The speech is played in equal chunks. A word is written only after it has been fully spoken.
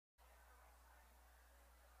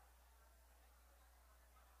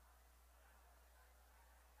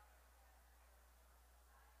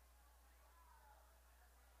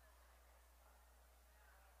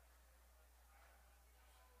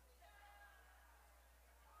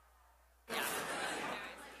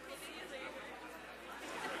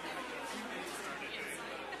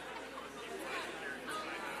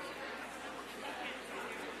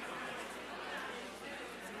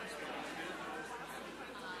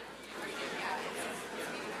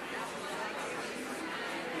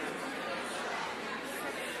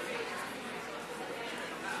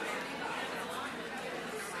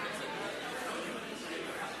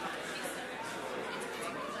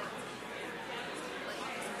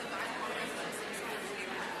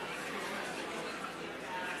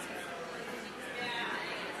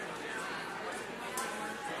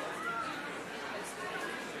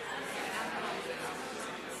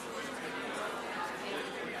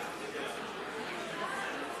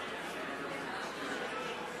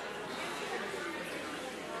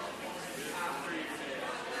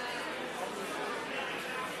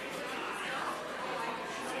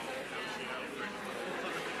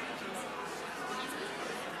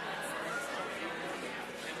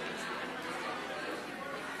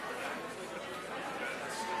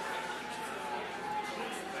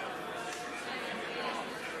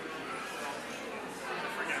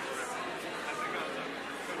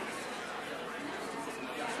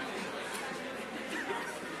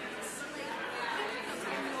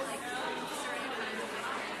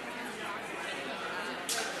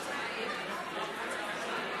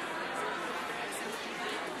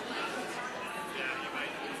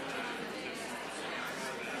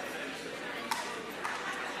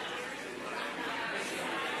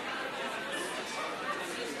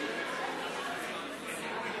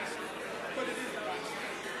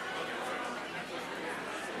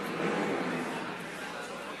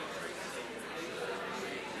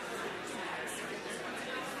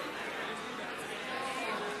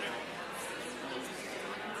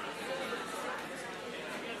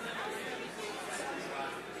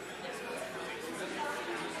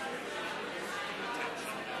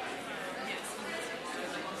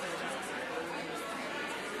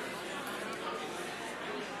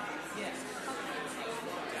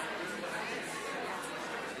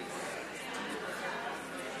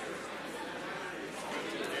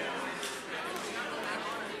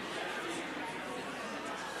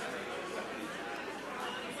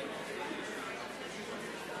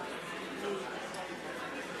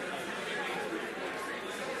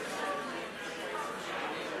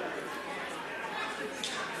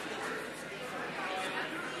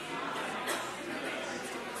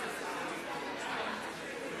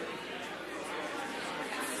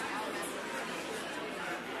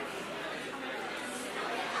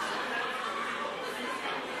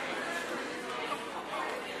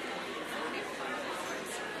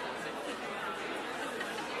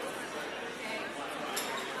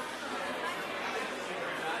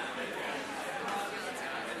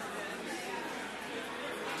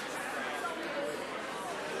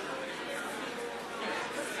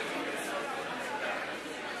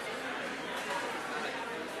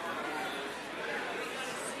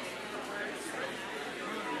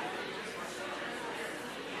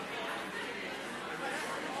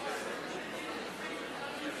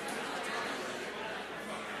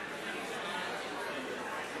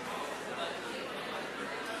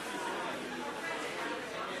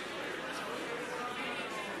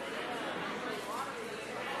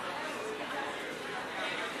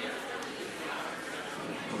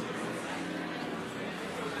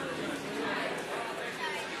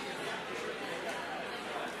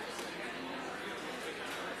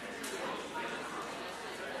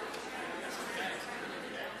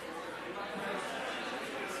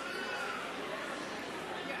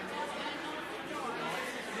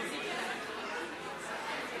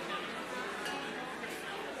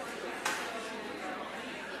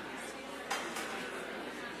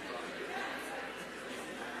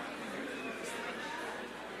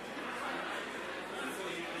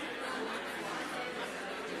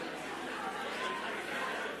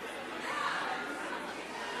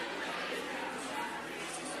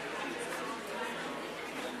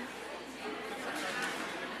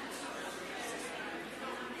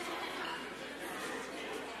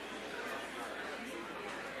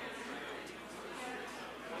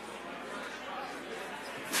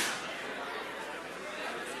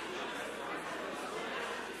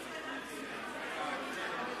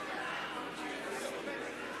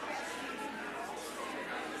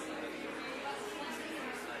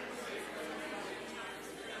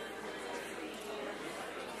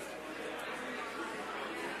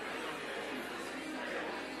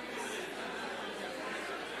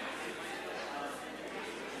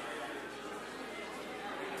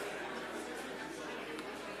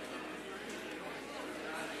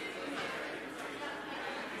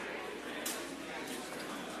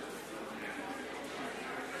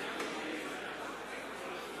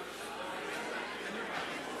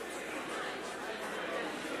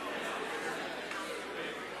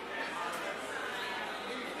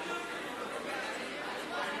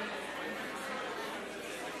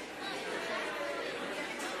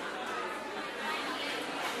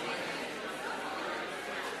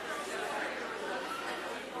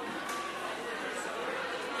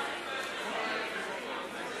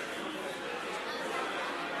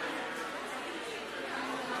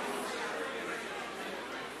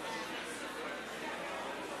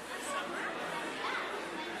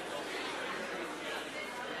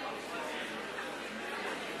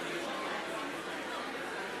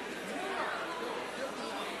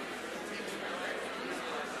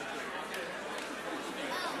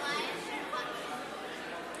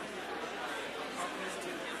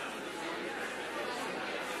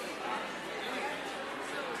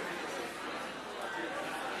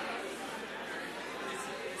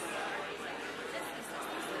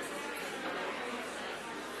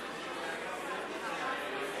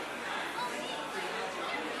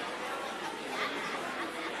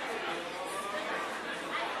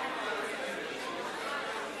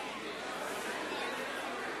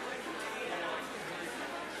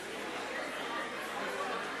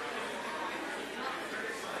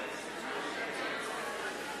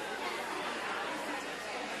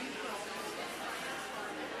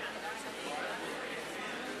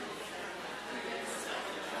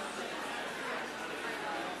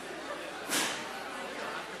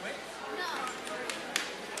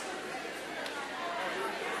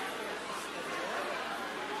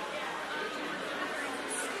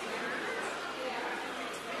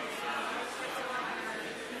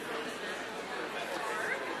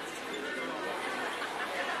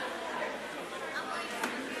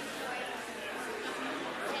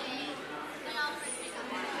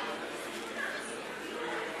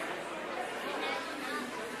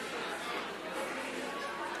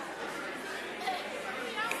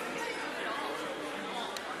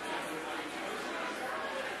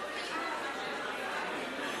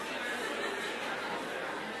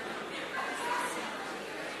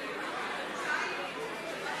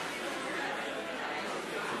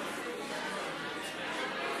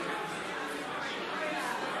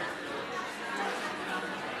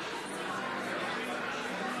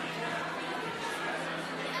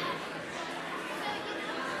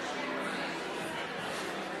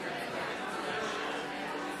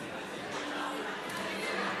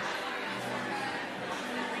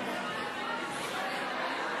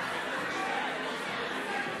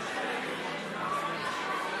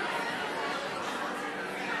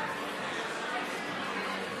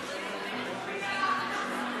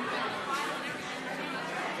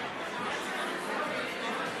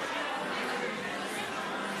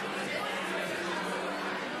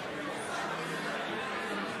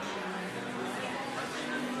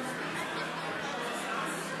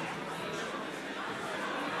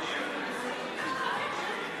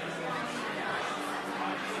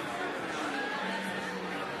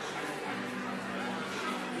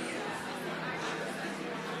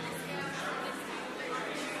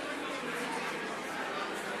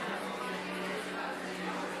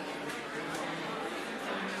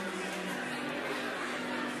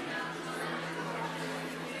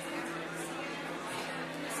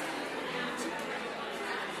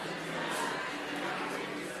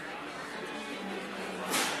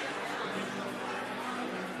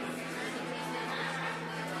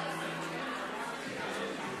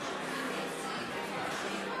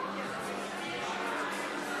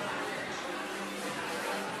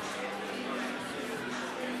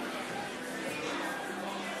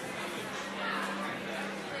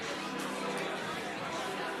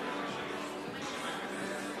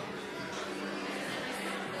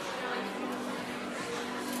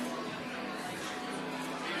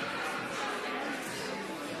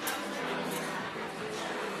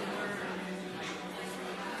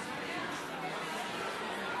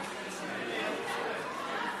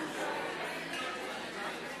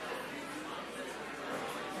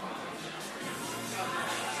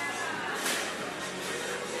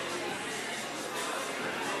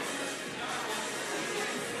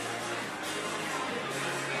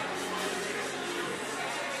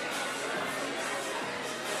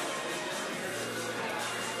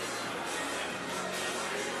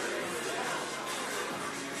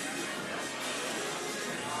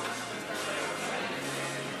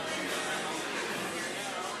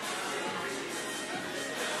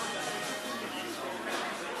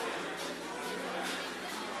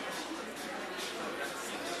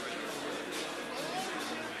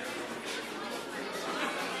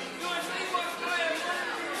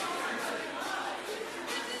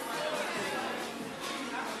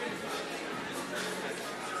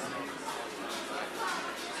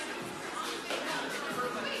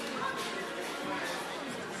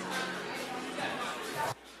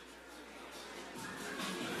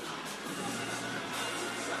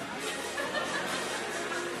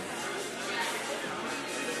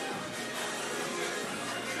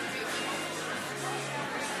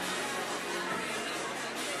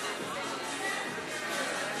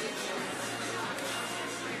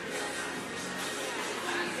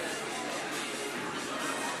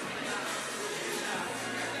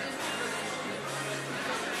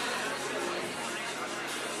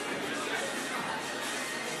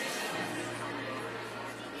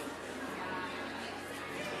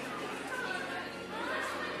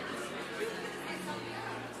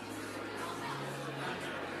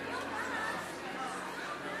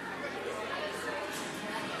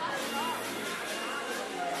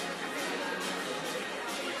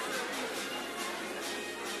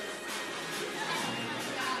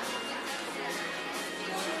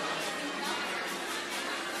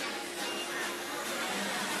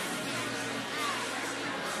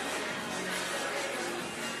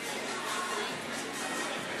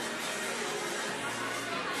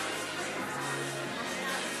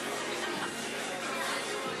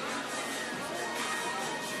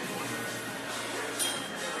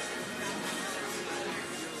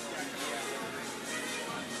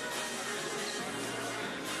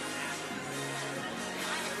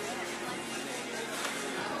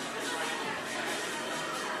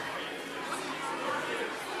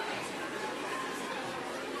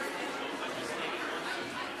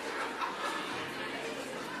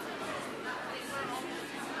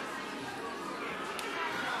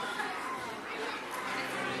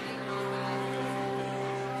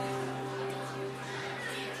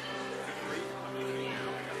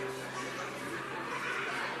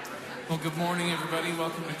Well, good morning, everybody.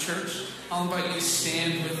 Welcome to church. I'll invite you to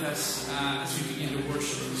stand with us as we begin to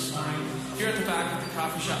worship this morning. If you're at the back of the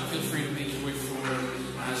coffee shop, feel free to make your way forward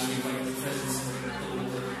as we invite the presence of the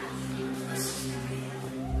Lord.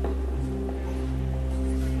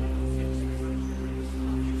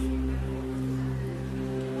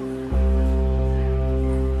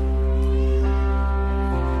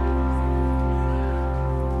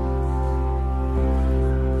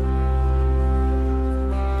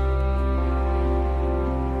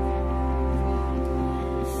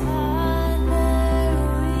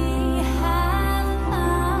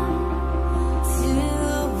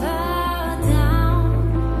 Down.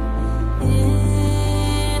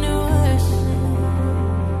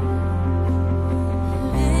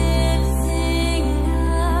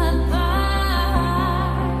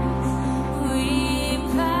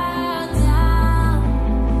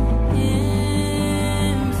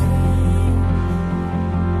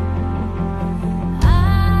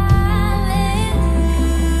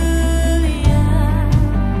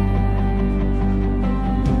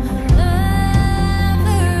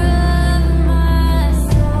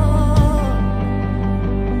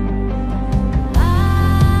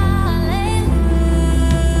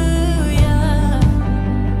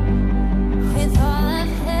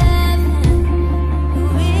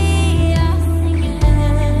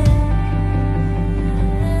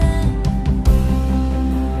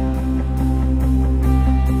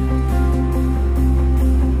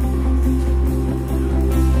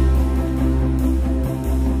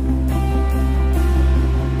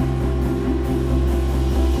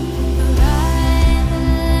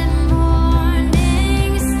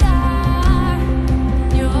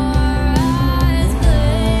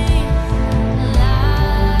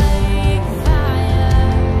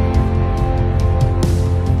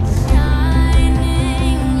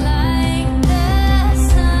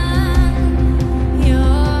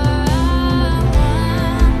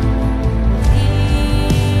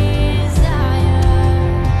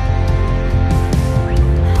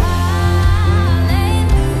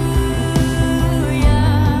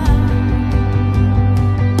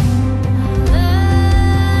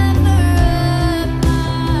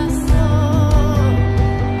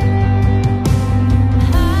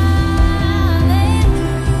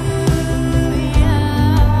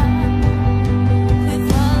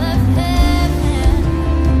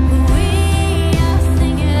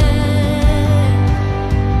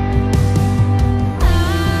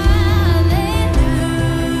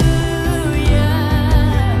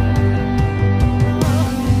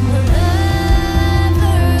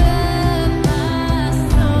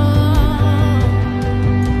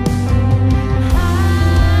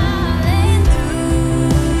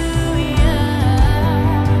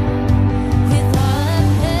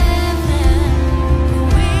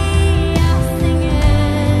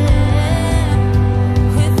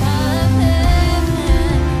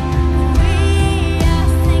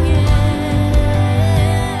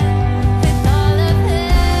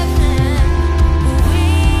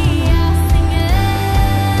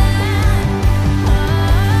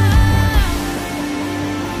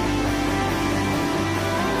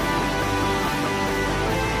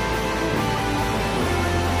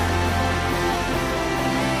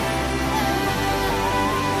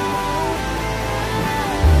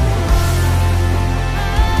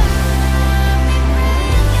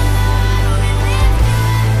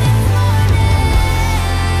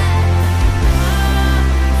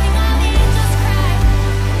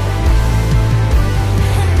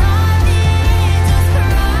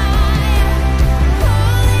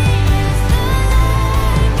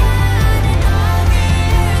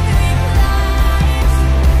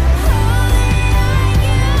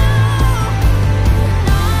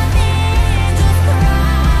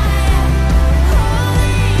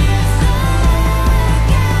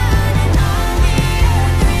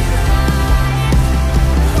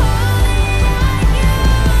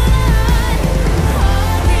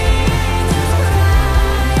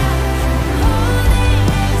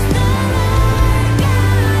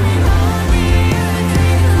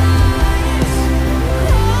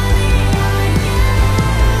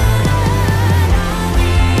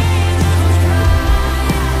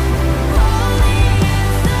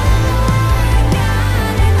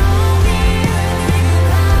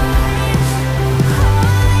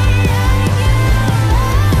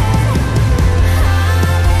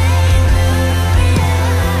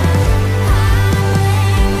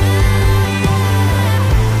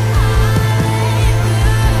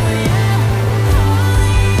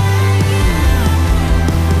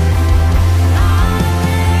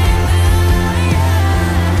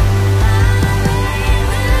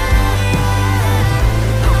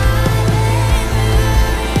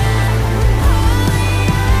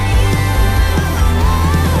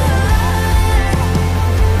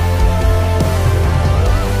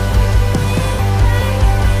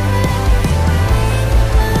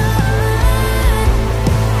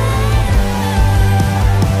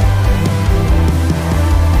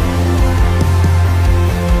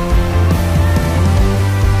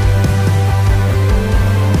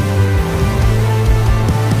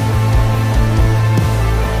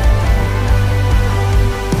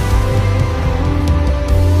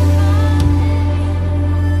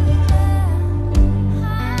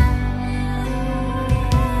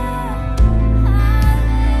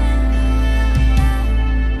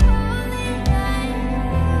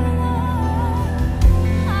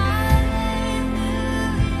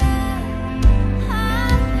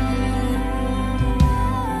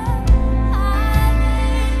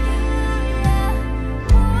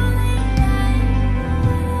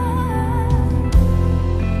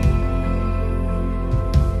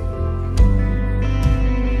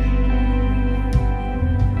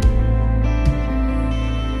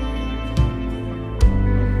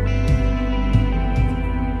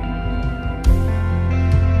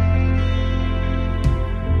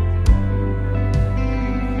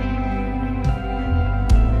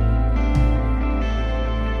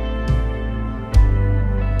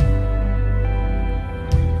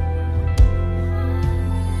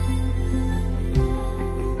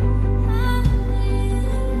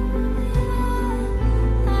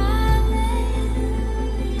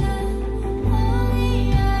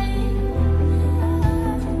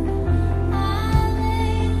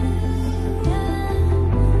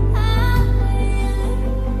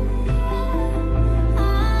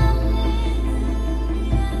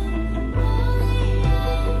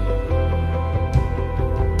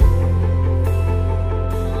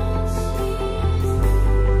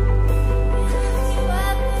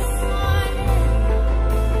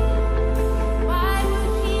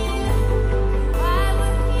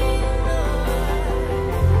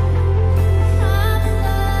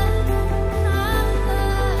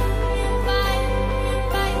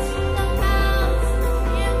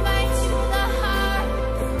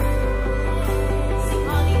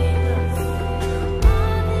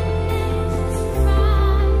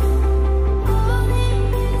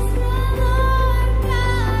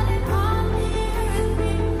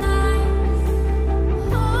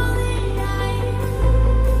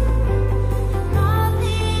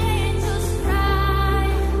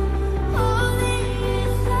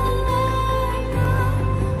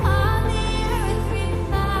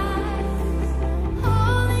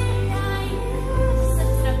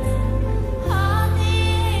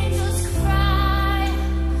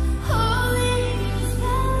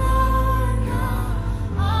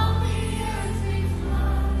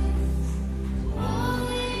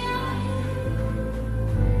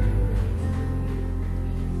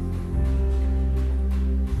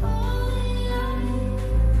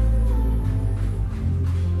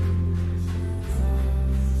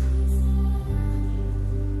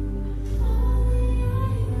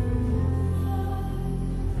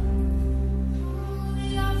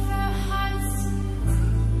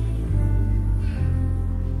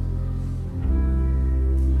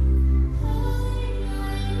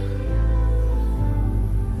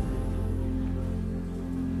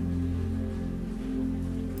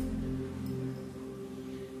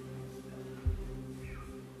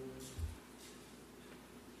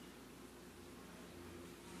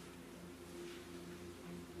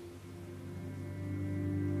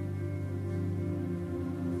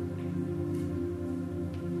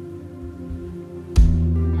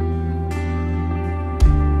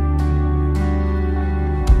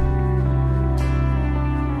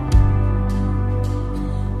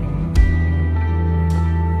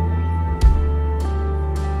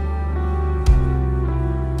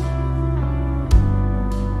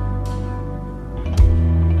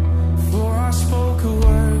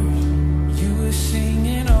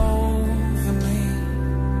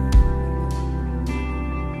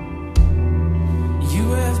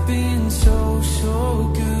 have been so,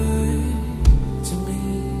 so good to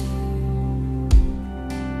me.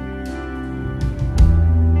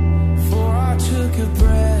 Before I took a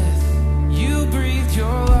breath, you breathed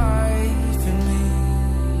your life in me.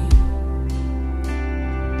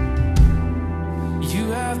 You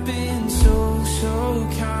have been so, so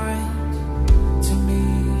kind to me.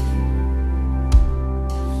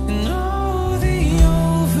 And oh, the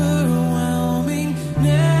overwhelming,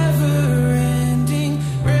 never-ending,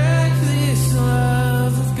 reckless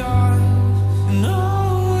love of God. And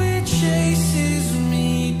oh, it chases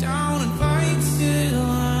me down and fights till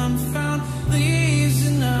I'm found, leaves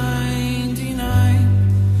the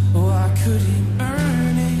 99. Oh, I couldn't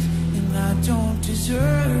earn it, and I don't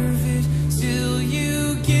deserve it. Still,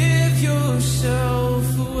 you give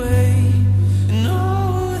yourself away. And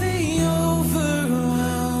oh, the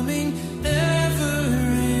overwhelming,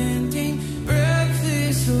 never-ending,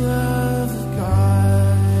 reckless love of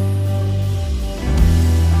God.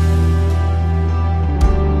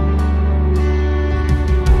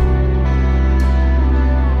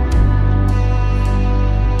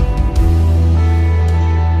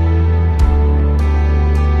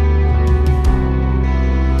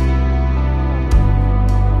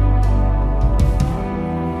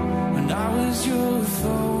 When I was your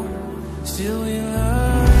foe, still you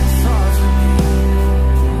thought of me.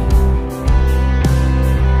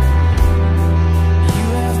 You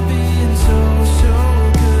have been so, so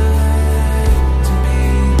good to me.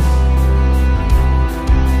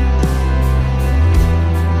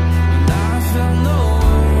 When I felt no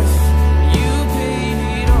worth, you paid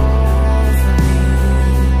it all for me.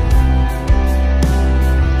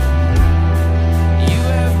 You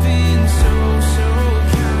have been so, so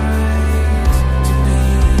kind to me.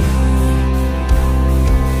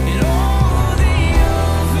 And all the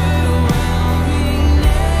overwhelming,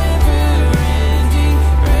 never-ending,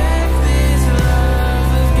 reckless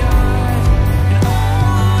love of God. And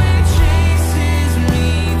oh, it chases me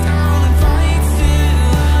down and fights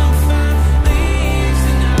till I'm found, leaves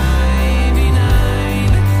the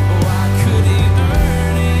 99. Oh, I couldn't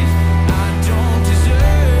earn it, I don't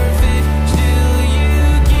deserve it. Still, you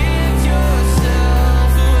give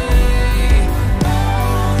yourself away.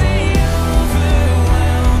 All the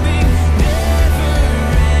overwhelming,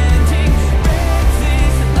 never-ending,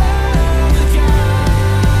 reckless love of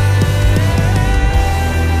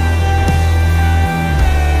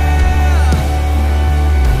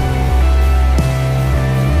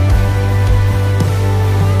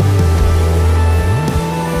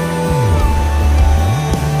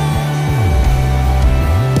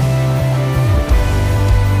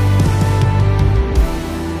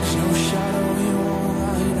There's no shadow you won't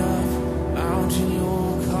light up, mountain you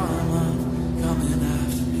won't climb up, coming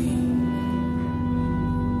after me.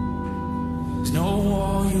 There's no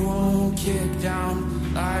wall you won't kick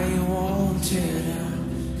down, lie you won't tear down,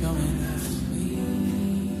 coming after me.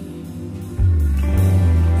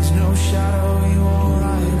 There's no shadow you won't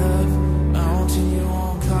light up, mountain you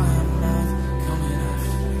won't climb up, coming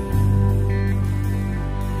after me.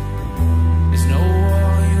 There's no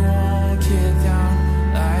wall you won't kick down,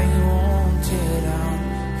 lie you won't tear down,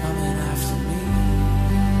 coming after me.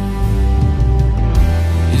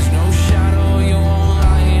 There's no shadow you won't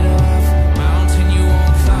light up, mountain you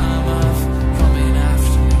won't climb up, coming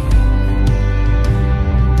after me.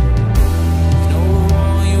 There's no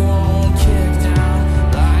wall you won't kick down,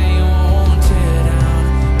 lie you won't tear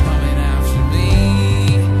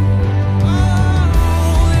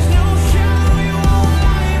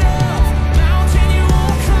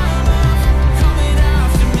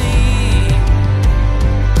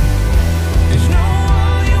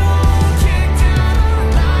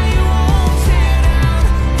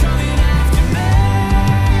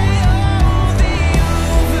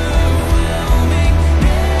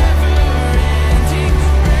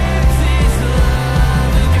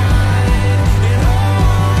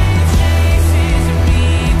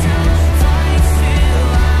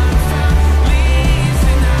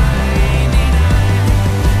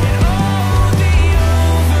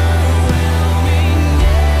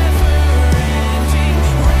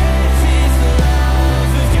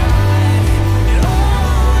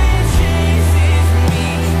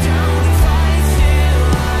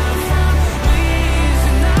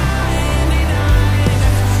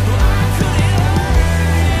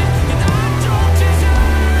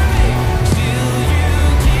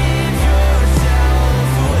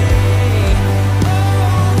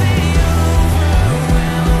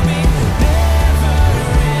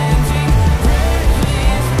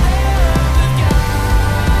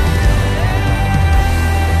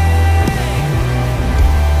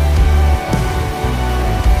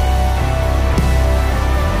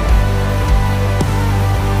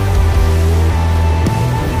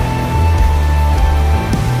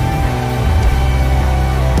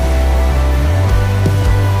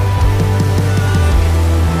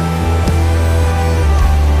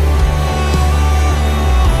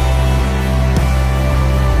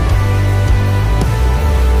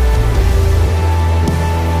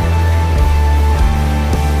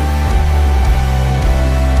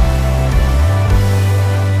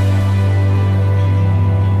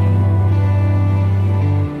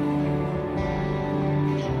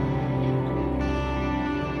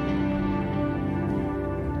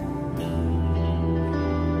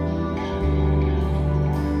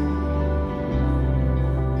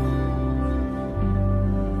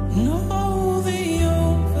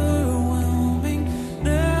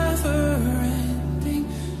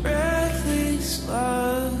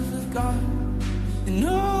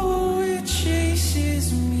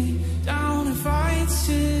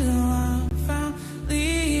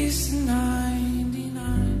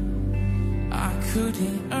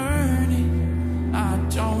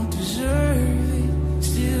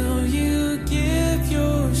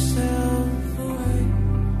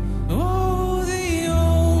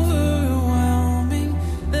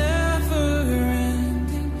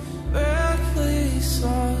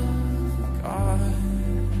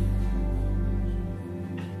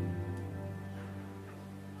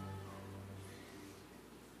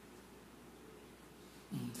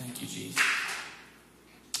Jesus.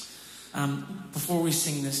 Before we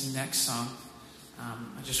sing this next song,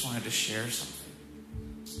 I just wanted to share something.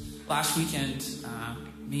 Last weekend,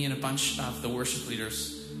 me and a bunch of the worship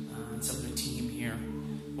leaders and some of the team here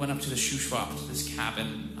went up to the Shuswap, to this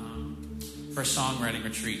cabin, for a songwriting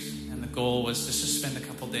retreat. And the goal was just to spend a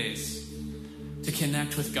couple days to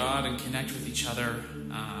connect with God and connect with each other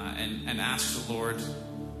and ask the Lord,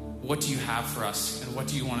 what do you have for us? And what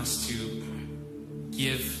do you want us to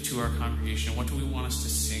give to our congregation? What do we want us to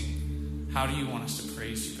sing? How do you want us to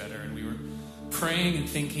praise you better? And we were praying and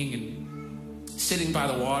thinking and sitting by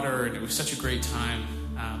the water, and it was such a great time.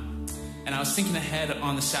 And I was thinking ahead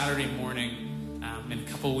on the Saturday morning, in a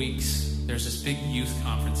couple weeks, there's this big youth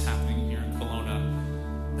conference happening here in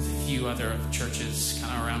Kelowna with a few other churches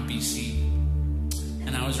kind of around BC.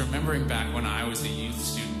 And I was remembering back when I was a youth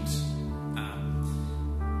student.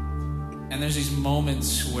 And there's these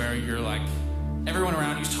moments where you're like, everyone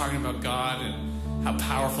around you is talking about God and how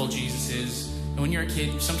powerful Jesus is. And when you're a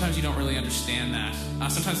kid, sometimes you don't really understand that.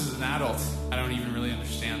 Sometimes as an adult, I don't even really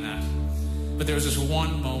understand that. But there was this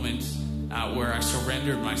one moment where I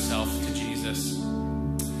surrendered myself to Jesus.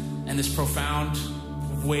 And this profound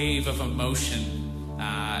wave of emotion,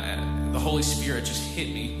 the Holy Spirit just hit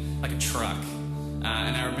me like a truck.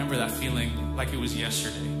 And I remember that feeling like it was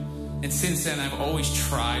yesterday. And since then, I've always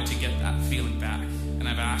tried to get that feeling back. And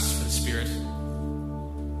I've asked for the Spirit,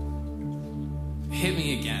 hit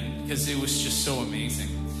me again, because it was just so amazing.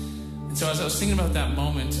 And so as I was thinking about that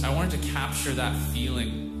moment, I wanted to capture that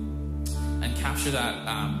feeling and capture that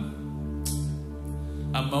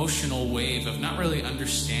emotional wave of not really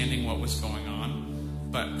understanding what was going on,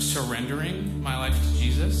 but surrendering my life to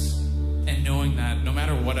Jesus and knowing that no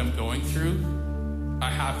matter what I'm going through, I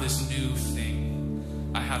have this new thing.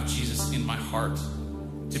 I have Jesus in my heart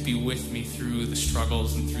to be with me through the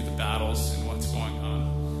struggles and through the battles and what's going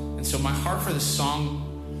on. And so my heart for the song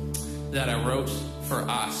that I wrote for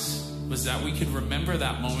us was that we could remember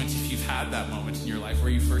that moment, if you've had that moment in your life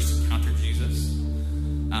where you first encountered Jesus.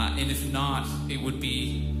 And if not, it would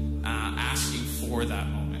be asking for that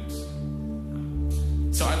moment.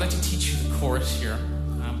 So I'd like to teach you the chorus here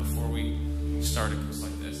before we start. It goes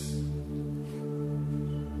like this.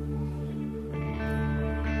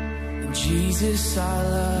 Jesus, I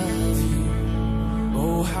love you.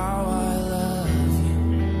 Oh, how I love you.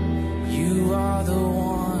 You are the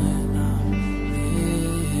one I'm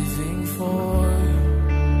living for.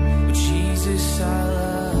 Jesus, I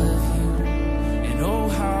love you. And oh,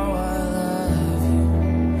 how I love you.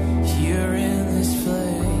 Here in this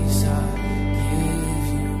place, I give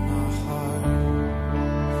you my heart.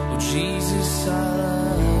 Oh, Jesus, I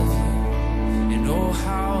love you. And oh,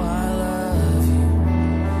 how I love you.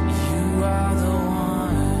 You are the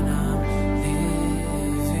one I'm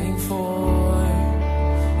living for.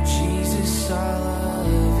 Jesus, I love you.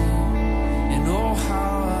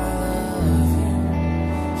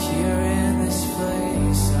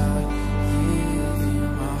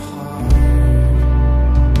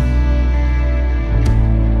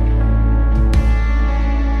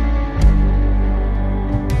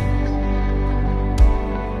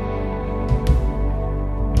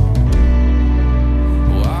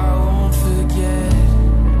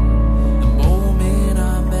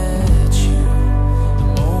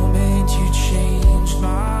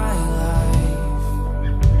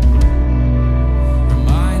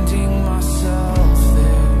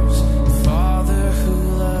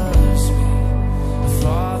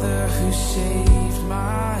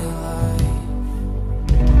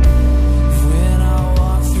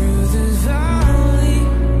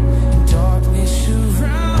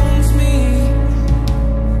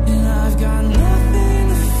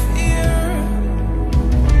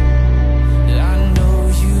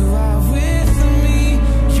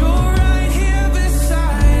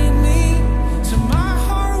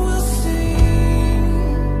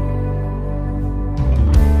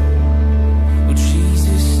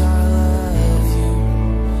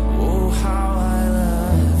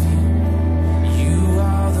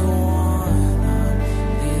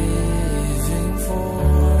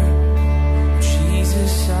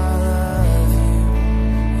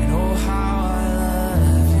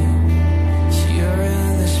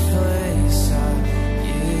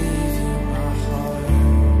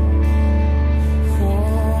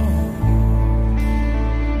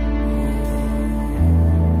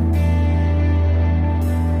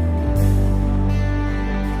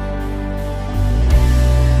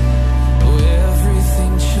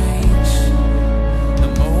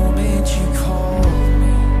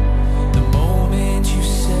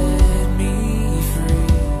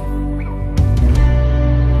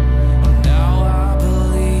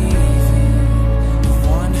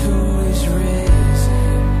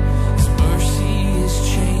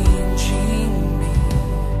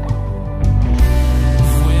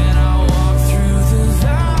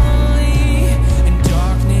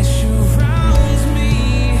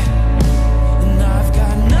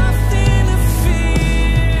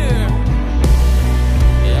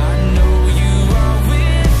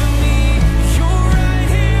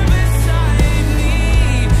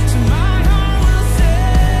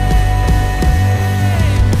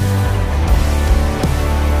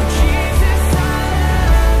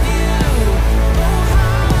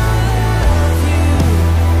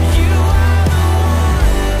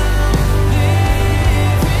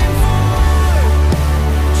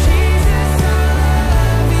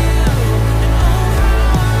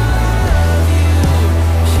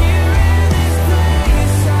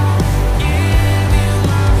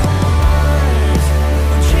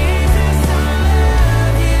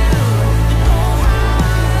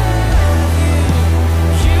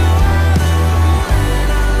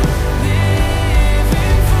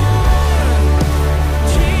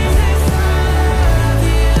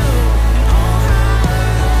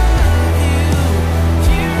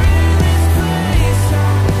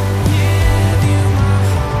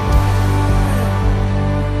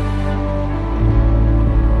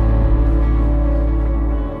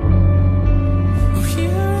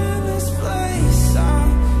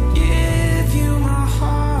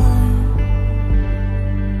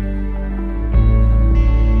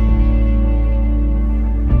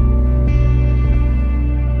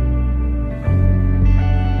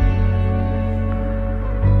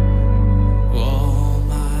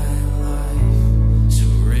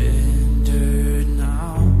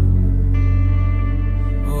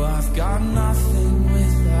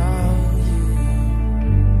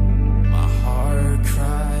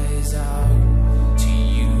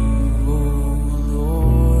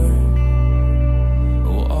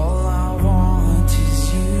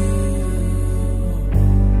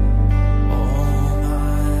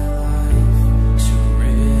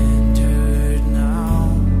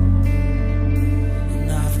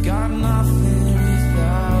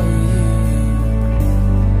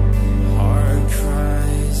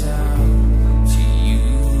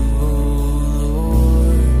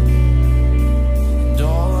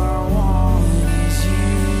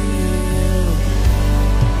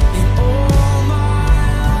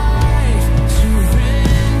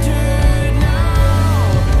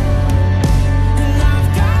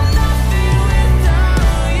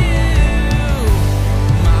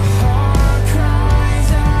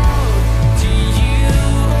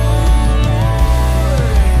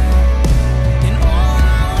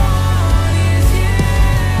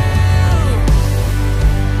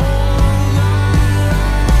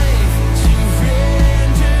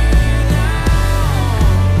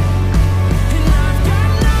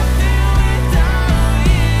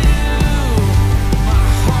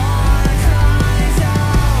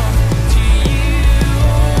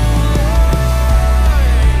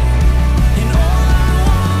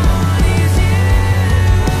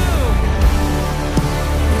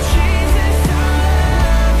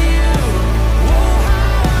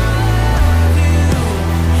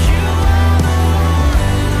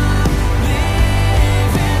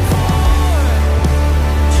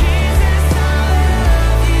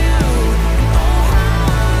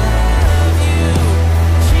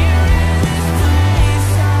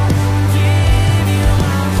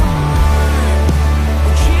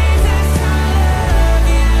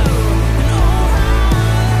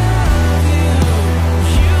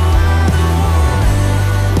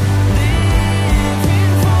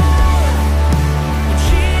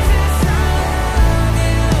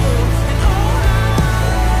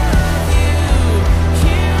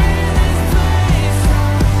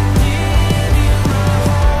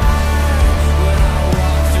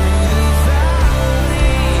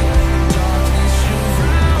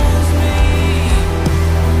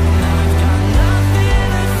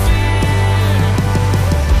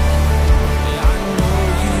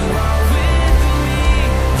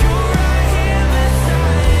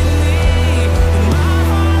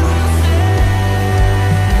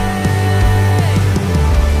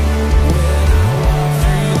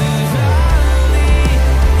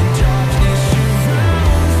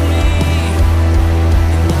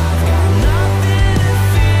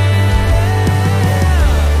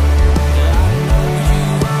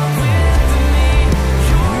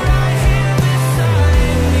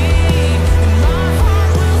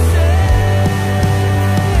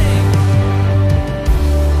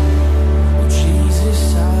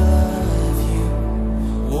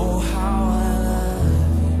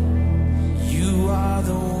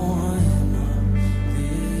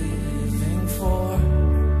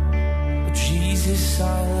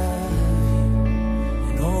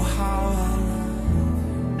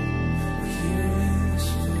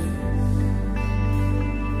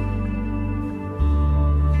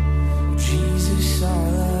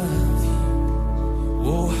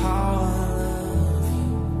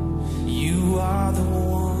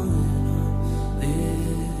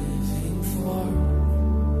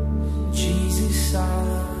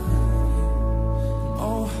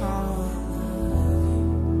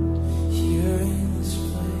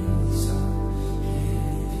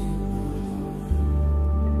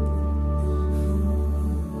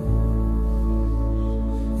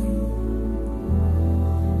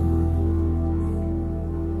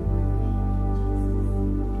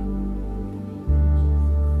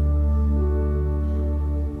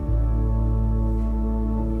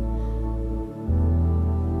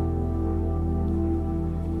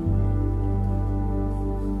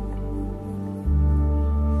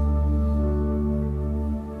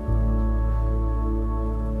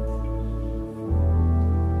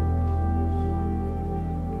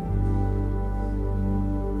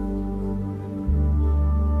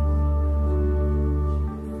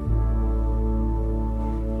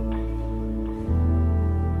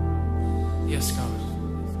 Yes, God.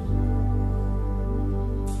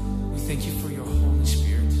 We thank you for your Holy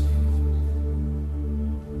Spirit.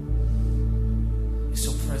 He's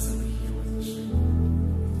so presently here with us.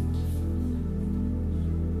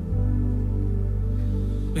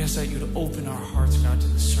 We ask that you would open our hearts, God, to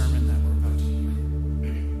the sermon that we're about to hear.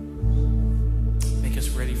 Make us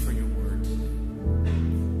ready for your word.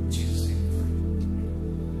 In Jesus' name we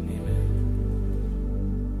pray. Amen.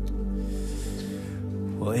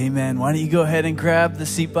 Well, amen. Why don't you go ahead and grab the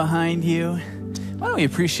seat behind you? Why don't we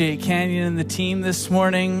appreciate Canyon and the team this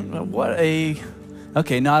morning?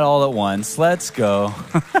 Okay, not all at once. Let's go.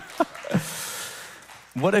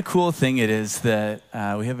 What a cool thing it is that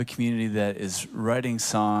we have a community that is writing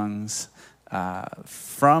songs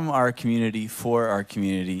from our community, for our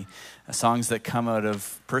community, songs that come out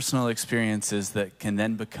of personal experiences that can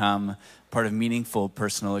then become part of meaningful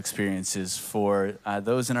personal experiences for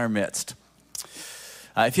those in our midst.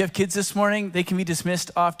 If you have kids this morning, they can be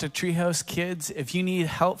dismissed off to Treehouse Kids. If you need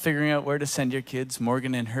help figuring out where to send your kids,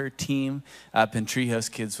 Morgan and her team up in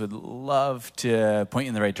Treehouse Kids would love to point you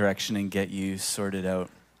in the right direction and get you sorted out.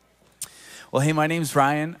 Well, hey, my name's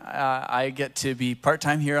Ryan. I get to be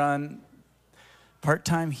part-time here on. I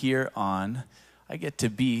get to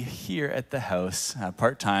be here at the house,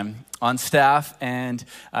 part-time, on staff, and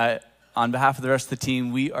on behalf of the rest of the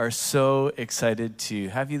team, we are so excited to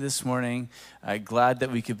have you this morning. Glad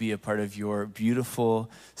that we could be a part of your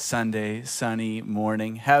beautiful Sunday, sunny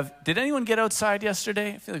morning. Did anyone get outside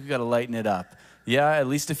yesterday? I feel like we got to lighten it up. Yeah, at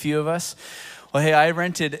least a few of us. Well, hey, I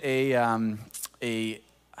rented a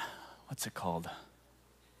what's it called?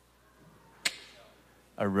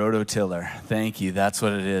 A rototiller. Thank you. That's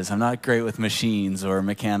what it is. I'm not great with machines or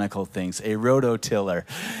mechanical things. A rototiller.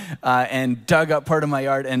 And dug up part of my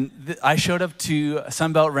yard. And I showed up to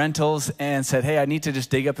Sunbelt Rentals and said, hey, I need to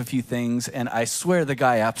just dig up a few things. And I swear the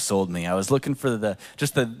guy upsold me. I was looking for the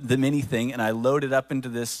mini thing. And I loaded up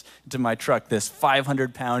into my truck, this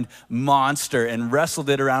 500-pound monster, and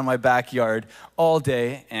wrestled it around my backyard all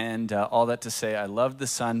day. And all that to say, I loved the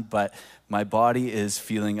sun, but my body is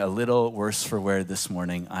feeling a little worse for wear this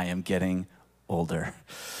morning. I am getting older.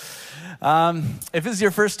 If this is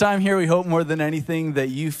your first time here, we hope more than anything that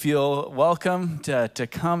you feel welcome to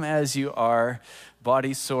come as you are,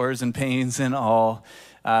 body sores and pains and all,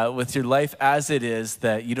 with your life as it is,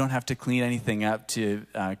 that you don't have to clean anything up to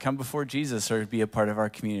come before Jesus or be a part of our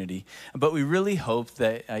community. But we really hope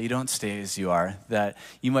that you don't stay as you are, that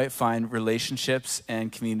you might find relationships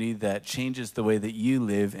and community that changes the way that you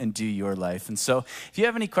live and do your life. And so if you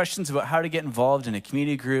have any questions about how to get involved in a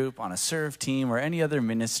community group, on a serve team, or any other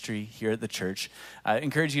ministry here at the church, I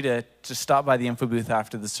encourage you to stop by the info booth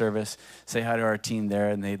after the service, say hi to our team there,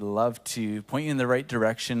 and they'd love to point you in the right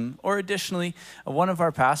direction. Or additionally, one of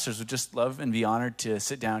our pastors would just love and be honored to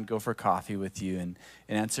sit down, go for coffee with you, and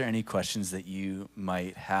answer any questions that you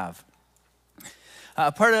might have.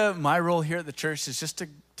 Part of my role here at the church is just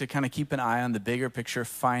to kind of keep an eye on the bigger picture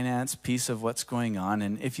finance piece of what's going on.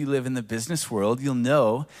 And if you live in the business world, you'll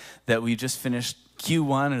know that we just finished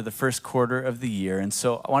Q1, or the first quarter of the year. And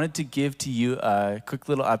so I wanted to give to you a quick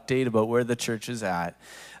little update about where the church is at.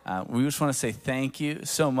 We just want to say thank you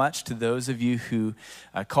so much to those of you who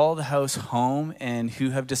call the house home and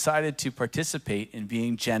who have decided to participate in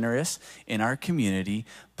being generous in our community,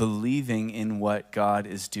 believing in what God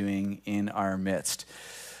is doing in our midst.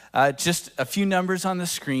 Just a few numbers on the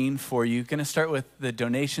screen for you. Going to start with the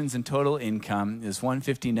donations and total income is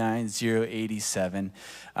 $159,087.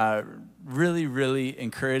 Really, really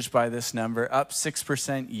encouraged by this number. Up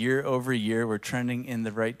 6% year over year. We're trending in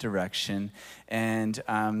the right direction. And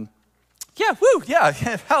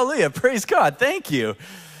hallelujah, praise God, thank you.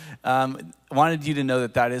 Wanted you to know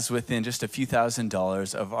that is within just a few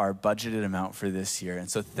 $1,000s of our budgeted amount for this year.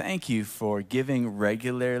 And so thank you for giving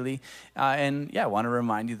regularly. I want to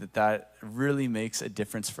remind you that really makes a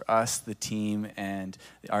difference for us, the team, and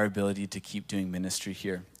our ability to keep doing ministry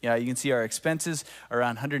here. Yeah, you can see our expenses are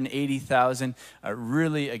around $180,000,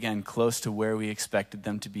 really, again, close to where we expected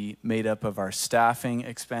them to be, made up of our staffing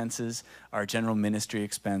expenses, our general ministry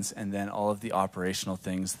expense, and then all of the operational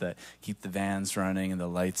things that keep the vans running and the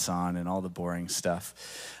lights on and all the boring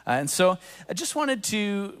stuff. And so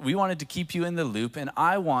we wanted to keep you in the loop, and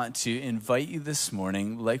I want to invite you this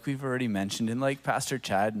morning, like we've already mentioned, and like Pastor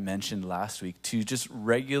Chad mentioned last week, to just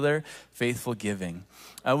regular, faithful giving.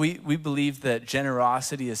 We believe that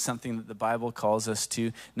generosity is something that the Bible calls us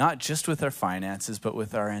to, not just with our finances, but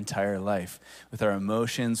with our entire life, with our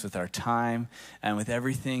emotions, with our time, and with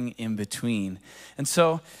everything in between. And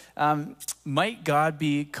so, might God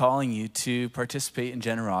be calling you to participate in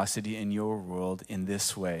generosity in your world in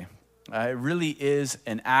this way? It really is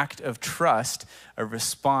an act of trust, a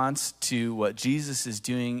response to what Jesus is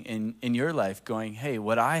doing in your life, going, hey,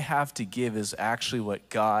 what I have to give is actually what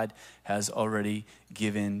God has already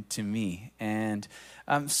given to me. And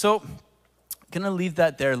so going to leave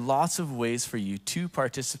that there. Lots of ways for you to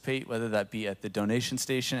participate, whether that be at the donation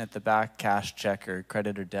station at the back, cash, check, or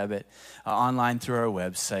credit or debit, online through our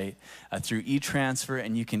website, through e-transfer,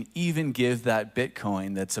 and you can even give that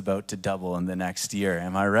Bitcoin that's about to double in the next year.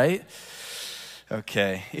 Am I right?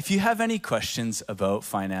 Okay. If you have any questions about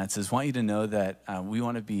finances, I want you to know that we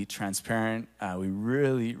want to be transparent. We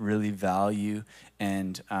really, really value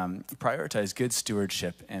and prioritize good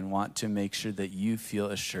stewardship and want to make sure that you feel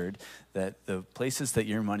assured that the places that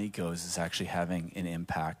your money goes is actually having an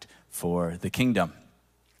impact for the kingdom.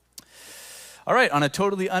 All right, on a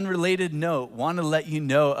totally unrelated note, want to let you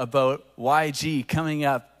know about YG coming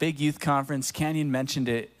up, big youth conference. Canyon mentioned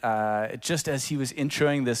it just as he was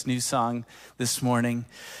introing this new song this morning.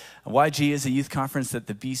 YG is a youth conference that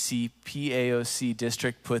the BC PAOC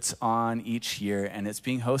district puts on each year, and it's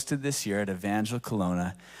being hosted this year at Evangel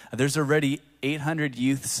Kelowna. There's already 800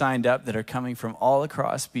 youth signed up that are coming from all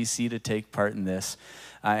across BC to take part in this.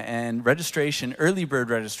 And registration, early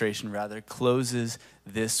bird registration rather, closes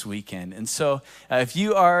this weekend. And so if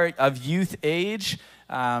you are of youth age,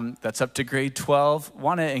 that's up to grade 12,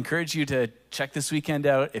 want to encourage you to check this weekend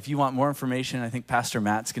out. If you want more information, I think Pastor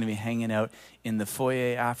Matt's going to be hanging out in the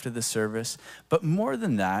foyer after the service. But more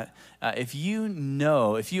than that, if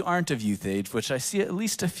you aren't of youth age, which I see at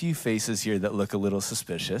least a few faces here that look a little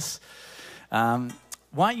suspicious,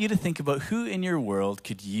 want you to think about who in your world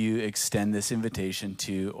could you extend this invitation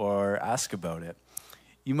to or ask about it.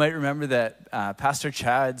 You might remember that Pastor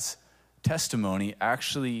Chad's testimony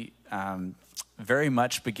actually very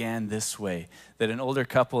much began this way, that an older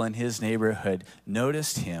couple in his neighborhood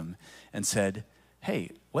noticed him and said, hey,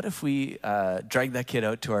 what if we drag that kid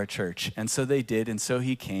out to our church? And so they did, and so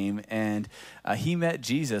he came, and he met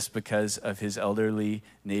Jesus because of his elderly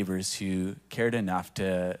neighbors who cared enough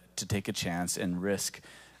to take a chance and risk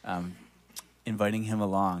inviting him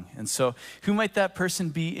along. And so who might that person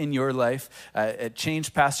be in your life? It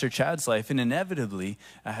changed Pastor Chad's life, and inevitably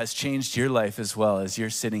has changed your life as well as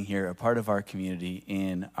you're sitting here, a part of our community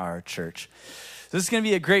in our church. This is going to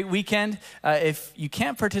be a great weekend. If you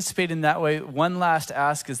can't participate in that way, one last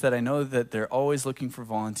ask is that I know that they're always looking for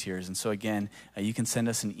volunteers. And so again, you can send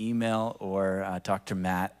us an email or talk to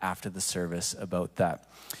Matt after the service about that.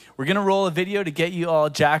 We're going to roll a video to get you all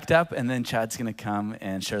jacked up, and then Chad's going to come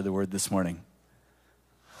and share the word this morning.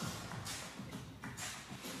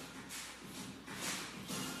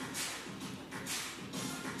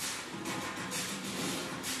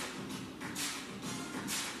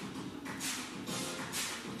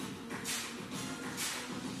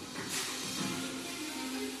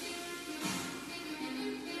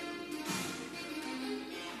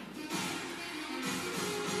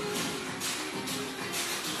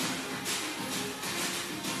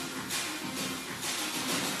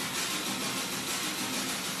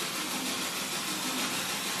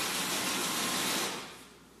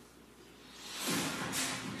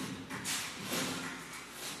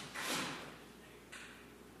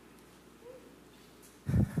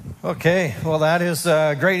 Okay, well, that is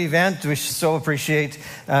a great event. We so appreciate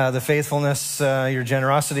the faithfulness, your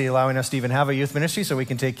generosity, allowing us to even have a youth ministry so we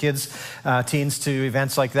can take kids, teens to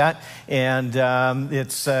events like that. And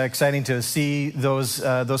it's exciting to see those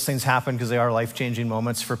things happen because they are life-changing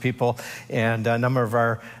moments for people. And a number of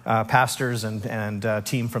our pastors and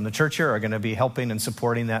team from the church here are going to be helping and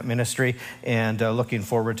supporting that ministry, and looking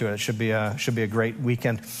forward to it. It should be a great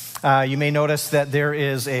weekend. You may notice that there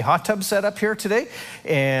is a hot tub set up here today,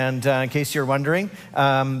 and in case you're wondering,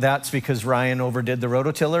 that's because Ryan overdid the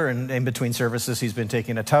rototiller, and in between services he's been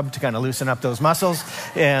taking a tub to kind of loosen up those muscles.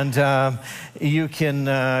 And you can,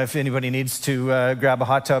 if anybody needs to grab a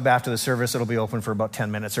hot tub after the service, it'll be open for about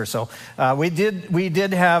 10 minutes or so. We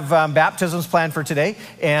did have baptisms planned for today,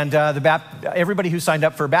 and everybody who signed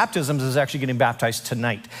up for baptisms is actually getting baptized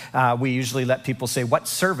tonight. We usually let people say, what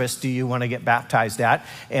service do you want to get baptized at?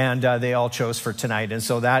 And they all chose for tonight. And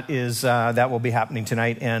so that will be happening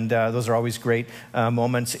tonight. And those are always great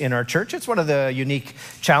moments in our church. It's one of the unique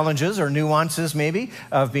challenges or nuances maybe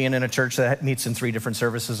of being in a church that meets in 3 different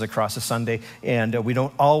services across a Sunday. And we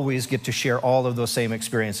don't always get to share all of those same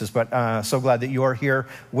experiences. But so glad that you're here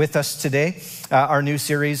with us today. Our new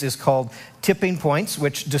series is called Tipping Points,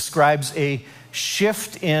 which describes a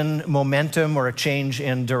shift in momentum or a change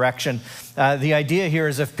in direction. The idea here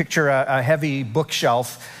is picture a heavy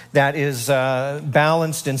bookshelf that is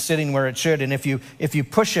balanced and sitting where it should. And if you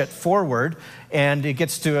push it forward and it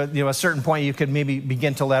gets to a certain point, you could maybe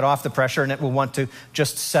begin to let off the pressure, and it will want to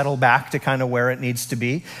just settle back to kind of where it needs to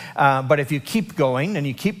be. But if you keep going and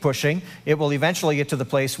you keep pushing, it will eventually get to the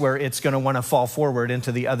place where it's going to want to fall forward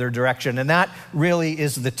into the other direction. And that really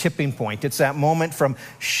is the tipping point. It's that moment from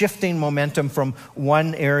shifting momentum from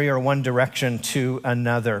one area or one direction to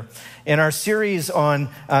another. And our series on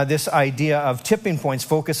this idea of tipping points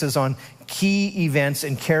focuses on key events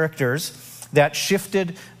and characters that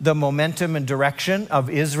shifted the momentum and direction of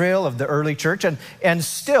Israel, of the early church, and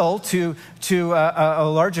still, to a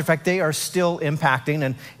large effect, they are still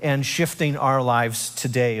impacting and shifting our lives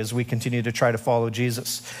today as we continue to try to follow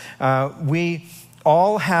Jesus. We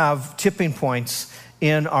all have tipping points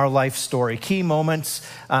in our life story, key moments,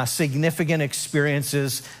 significant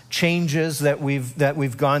experiences, changes that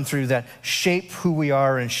we've gone through that shape who we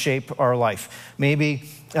are and shape our life. Maybe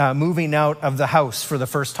moving out of the house for the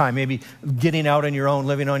first time, maybe getting out on your own,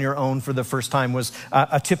 living on your own for the first time was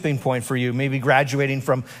a tipping point for you. Maybe graduating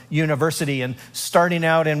from university and starting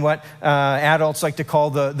out in what adults like to call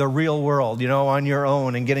the real world, on your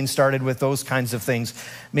own, and getting started with those kinds of things.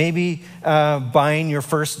 Maybe buying your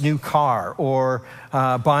first new car, or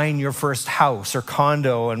buying your first house or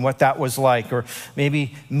condo and what that was like, or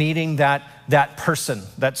maybe meeting that person,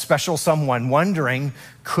 that special someone, wondering,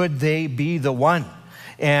 could they be the one?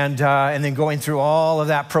 And then going through all of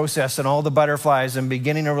that process and all the butterflies and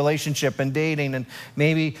beginning a relationship and dating and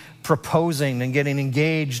maybe proposing and getting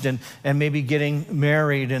engaged and maybe getting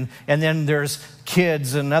married. And then there's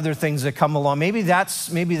kids and other things that come along. Maybe that's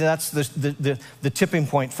the tipping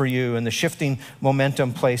point for you and the shifting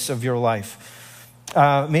momentum place of your life.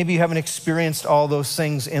 Maybe you haven't experienced all those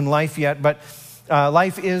things in life yet, but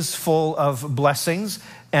life is full of blessings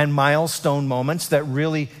and milestone moments that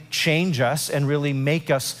really change us and really make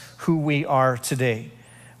us who we are today.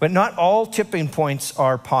 But not all tipping points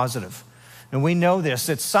are positive. And we know this,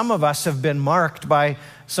 that some of us have been marked by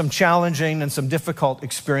some challenging and some difficult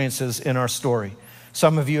experiences in our story.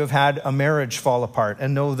 Some of you have had a marriage fall apart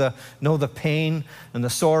and know the pain and the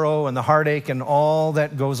sorrow and the heartache and all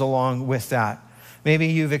that goes along with that. Maybe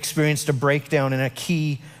you've experienced a breakdown in a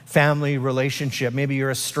key family relationship. Maybe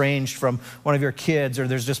you're estranged from one of your kids, or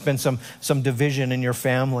there's just been some division in your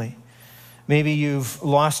family. Maybe you've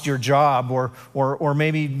lost your job, or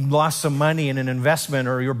maybe lost some money in an investment,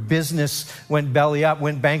 or your business went belly up,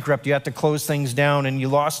 went bankrupt. You had to close things down and you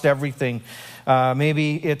lost everything.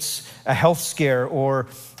 Maybe it's a health scare or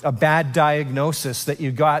a bad diagnosis that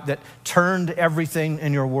you got that turned everything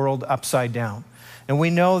in your world upside down. And we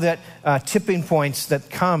know that tipping points that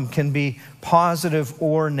come can be positive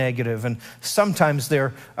or negative, and sometimes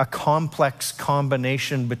they're a complex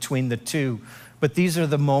combination between the two. But these are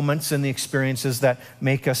the moments and the experiences that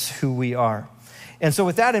make us who we are. And so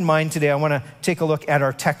with that in mind today, I want to take a look at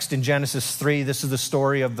our text in Genesis 3. This is the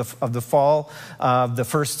story of the fall, of the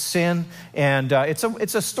first sin. And it's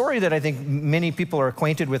a story that I think many people are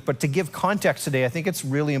acquainted with. But to give context today, I think it's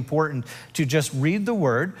really important to just read the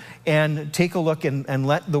Word and take a look and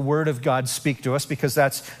let the Word of God speak to us, because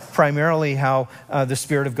that's primarily how the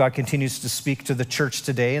Spirit of God continues to speak to the church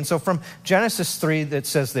today. And so from Genesis 3, it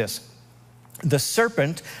says this: "The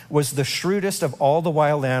serpent was the shrewdest of all the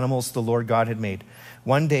wild animals the Lord God had made.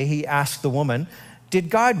 One day he asked the woman, 'Did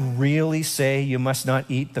God really say you must not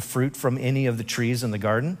eat the fruit from any of the trees in the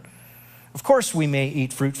garden?' 'Of course we may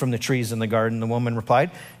eat fruit from the trees in the garden,' the woman replied.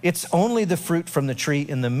 'It's only the fruit from the tree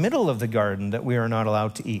in the middle of the garden that we are not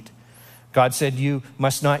allowed to eat. God said you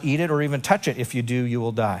must not eat it or even touch it. If you do, you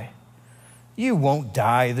will die.' 'You won't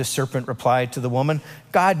die,' the serpent replied to the woman.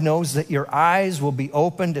 'God knows that your eyes will be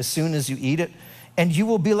opened as soon as you eat it, and you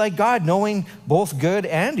will be like God, knowing both good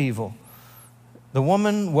and evil.' The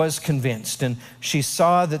woman was convinced, and she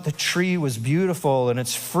saw that the tree was beautiful and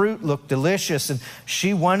its fruit looked delicious, and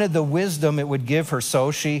she wanted the wisdom it would give her.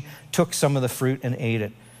 So she took some of the fruit and ate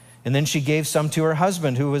it. And then she gave some to her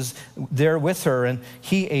husband who was there with her, and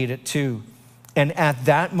he ate it too. And at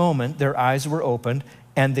that moment, their eyes were opened,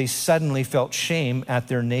 and they suddenly felt shame at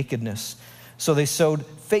their nakedness. So they sewed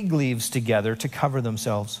fig leaves together to cover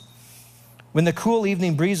themselves. When the cool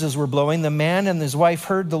evening breezes were blowing, the man and his wife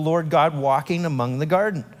heard the Lord God walking among the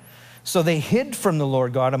garden. So they hid from the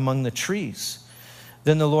Lord God among the trees.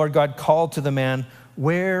 Then the Lord God called to the man,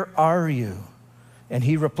 'Where are you?' And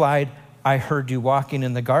he replied, 'I heard you walking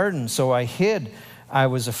in the garden, so I hid. I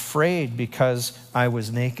was afraid because I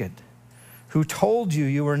was naked.' 'Who told you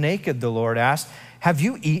you were naked?' the Lord asked. 'Have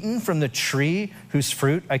you eaten from the tree whose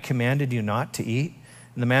fruit I commanded you not to eat?'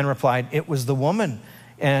 And the man replied, 'It was the woman,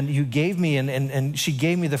 and you gave me, and she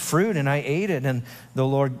gave me the fruit, and I ate it.' And the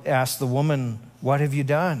Lord asked the woman, 'What have you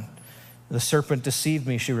done?' The serpent deceived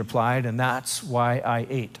me, she replied, and that's why I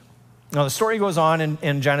ate. Now, the story goes on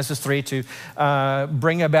in Genesis 3 to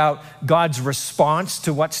bring about God's response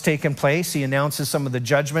to what's taken place. He announces some of the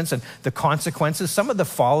judgments and the consequences, some of the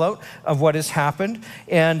fallout of what has happened.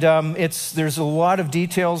 And there's a lot of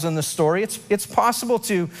details in the story. It's possible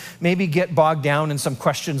to maybe get bogged down in some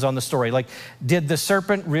questions on the story. Like, did the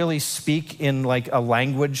serpent really speak in like a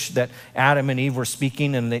language that Adam and Eve were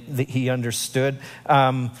speaking and that he understood?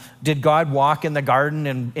 Did God walk in the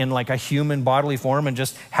garden in like a human bodily form and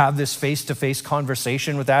just have this face-to-face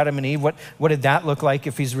conversation with Adam and Eve? What did that look like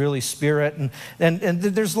if he's really spirit? And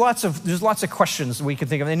there's lots of questions we can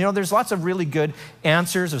think of. And there's lots of really good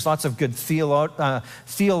answers. There's lots of good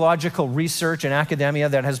theological research and academia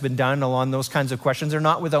that has been done along those kinds of questions. They're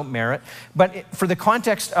not without merit. But for the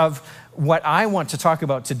context of what I want to talk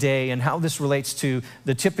about today and how this relates to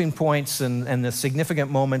the tipping points and the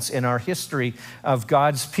significant moments in our history of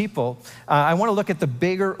God's people, I want to look at the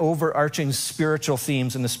bigger overarching spiritual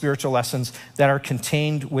themes and the spiritual lessons that are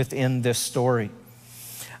contained within this story.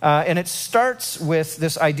 And it starts with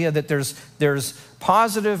this idea that there's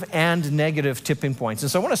positive and negative tipping points.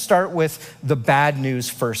 And so I want to start with the bad news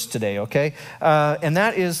first today, okay? And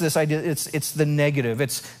that is this idea, it's the negative.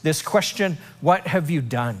 It's this question, what have you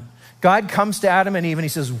done? God comes to Adam and Eve and he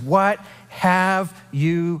says, what have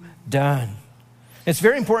you done? It's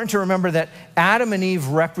very important to remember that Adam and Eve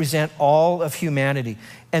represent all of humanity,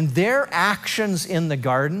 and their actions in the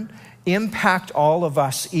garden impact all of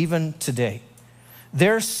us even today.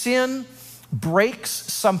 Their sin breaks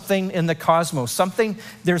something in the cosmos.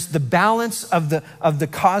 There's the balance of the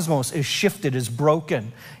cosmos is shifted, is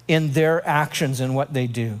broken in their actions and what they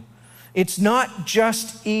do. It's not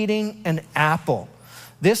just eating an apple.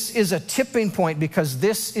 This is a tipping point because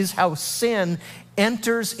this is how sin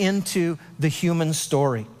enters into the human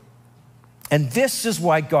story. And this is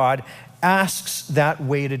why God asks that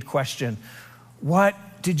weighted question. What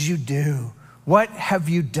did you do? What have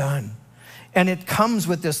you done? And it comes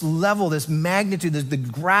with this level, this magnitude, the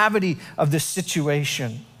gravity of the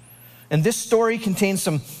situation. And this story contains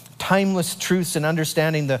some timeless truths in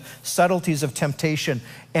understanding the subtleties of temptation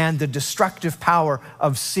and the destructive power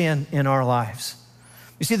of sin in our lives.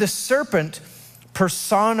 You see, the serpent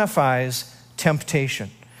personifies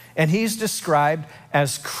temptation, and he's described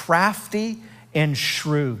as crafty and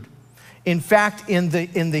shrewd. In fact, in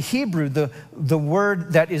the Hebrew, the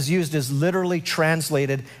word that is used is literally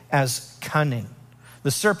translated as cunning.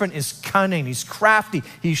 The serpent is cunning, he's crafty,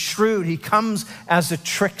 he's shrewd, he comes as a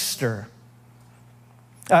trickster.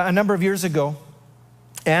 A number of years ago,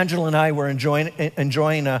 Angela and I were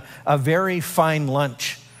enjoying a very fine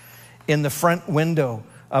lunch in the front window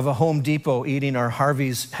of a Home Depot eating our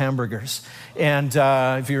Harvey's hamburgers. And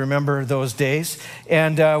if you remember those days.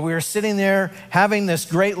 And we were sitting there having this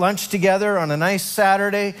great lunch together on a nice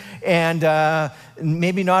Saturday. And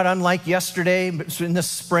maybe not unlike yesterday, but it was in the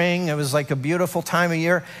spring. It was like a beautiful time of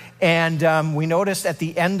year. And we noticed at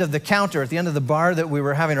the end of the counter, at the end of the bar that we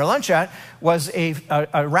were having our lunch at, was a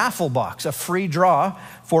raffle box, a free draw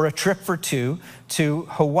for a trip for two to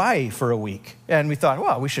Hawaii for a week. And we thought,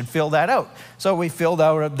 well, we should fill that out. So we filled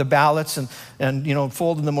out the ballots and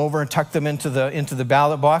folded them over and tucked them into the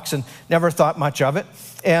ballot box and never thought much of it.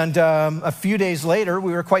 And a few days later,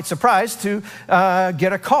 we were quite surprised to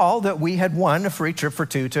get a call that we had won a free trip for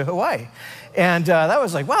two to Hawaii. And that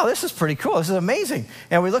was like, wow, this is pretty cool. This is amazing.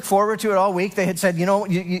 And we looked forward to it all week. They had said,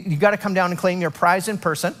 you got to come down and claim your prize in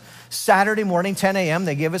person. Saturday morning, 10 a.m.,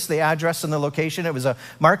 they gave us the address and the location. It was a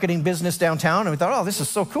marketing business downtown. And we thought, oh, this is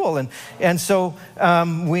so cool. And so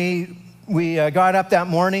we got up that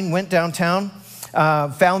morning, went downtown,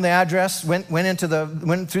 found the address, went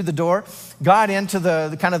through the door, got into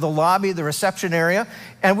the kind of the lobby, the reception area,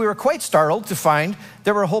 and we were quite startled to find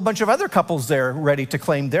there were a whole bunch of other couples there ready to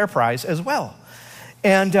claim their prize as well.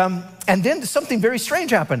 And then something very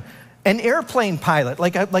strange happened. An airplane pilot,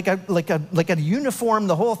 like a uniform,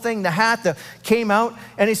 the whole thing, the hat, came out,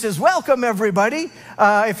 and he says, "Welcome, everybody.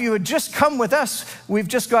 If you would just come with us, we've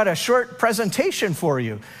just got a short presentation for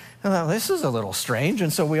you." And I thought, this is a little strange.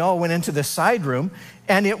 And so we all went into the side room,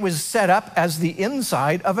 and it was set up as the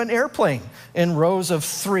inside of an airplane in rows of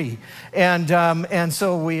 3. And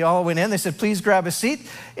so we all went in. They said, "Please grab a seat."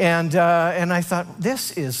 And I thought, this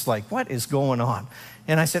is like, what is going on?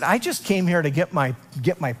 And I said, "I just came here to get my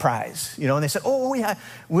prize, And they said, "Oh, yeah,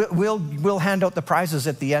 we'll hand out the prizes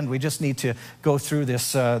at the end. We just need to go through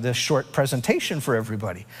this short presentation for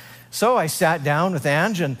everybody." So I sat down with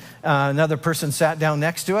Ange, and another person sat down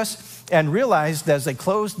next to us. and realized as they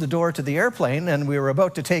closed the door to the airplane and we were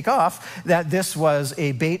about to take off that this was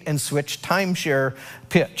a bait and switch timeshare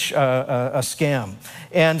pitch, a scam.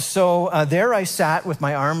 And so there I sat with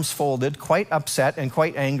my arms folded, quite upset and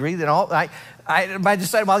quite angry. Then I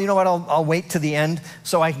decided, well, you know what, I'll wait to the end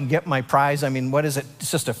so I can get my prize. I mean, what is it?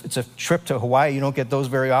 It's a trip to Hawaii. You don't get those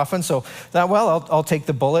very often. So thought, well, I'll take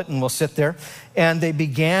the bullet and we'll sit there. And they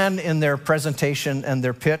began in their presentation and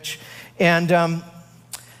their pitch. And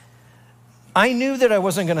I knew that I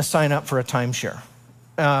wasn't going to sign up for a timeshare.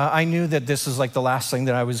 I knew that this is like the last thing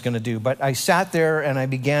that I was going to do. But I sat there and I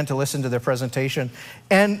began to listen to their presentation.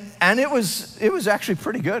 And it was actually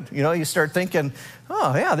pretty good. You know, you start thinking,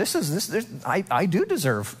 oh yeah, I do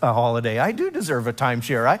deserve a holiday. I do deserve a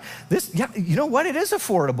timeshare. You know what? It is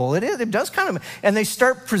affordable. It does kind of. And they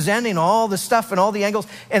start presenting all the stuff and all the angles.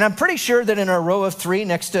 And I'm pretty sure that in our row of three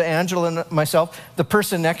next to Angela and myself, the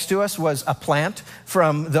person next to us was a plant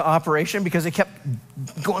from the operation, because they kept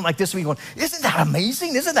going like this, and we going, isn't that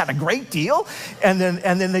amazing? Isn't that a great deal? And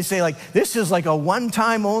then they say, like, this is like a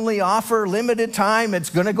one-time only offer, limited time. It's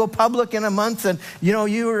going to go public in a month, and you know,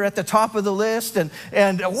 you were at the top of the list, and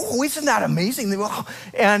oh, isn't that amazing?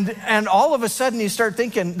 And all of a sudden you start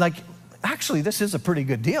thinking, like, actually, this is a pretty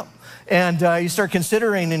good deal. And you start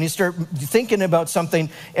considering and you start thinking about something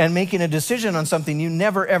and making a decision on something you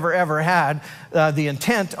never, ever, ever had the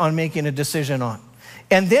intent on making a decision on.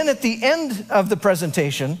 And then at the end of the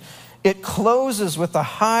presentation, it closes with a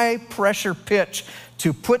high-pressure pitch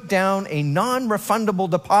to put down a non-refundable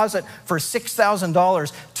deposit for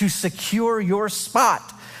 $6,000 to secure your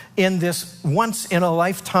spot in this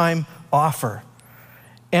once-in-a-lifetime offer.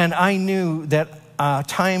 And I knew that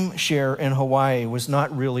timeshare in Hawaii was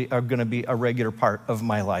not really going to be a regular part of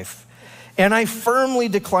my life. And I firmly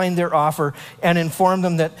declined their offer and informed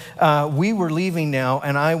them that we were leaving now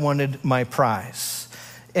and I wanted my prize.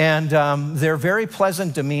 And their very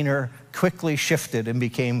pleasant demeanor quickly shifted and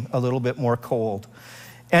became a little bit more cold.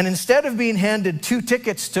 And instead of being handed 2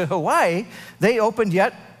 tickets to Hawaii, they opened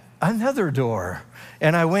yet another door.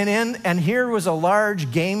 And I went in, and here was a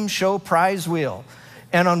large game show prize wheel.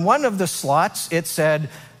 And on one of the slots, it said,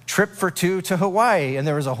 trip for 2 to Hawaii. And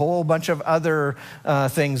there was a whole bunch of other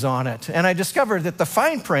things on it. And I discovered that the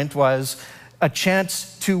fine print was a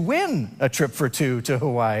chance to win a trip for 2 to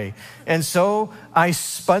Hawaii. And so I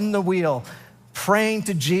spun the wheel, praying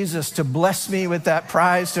to Jesus to bless me with that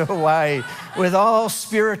prize to Hawaii with all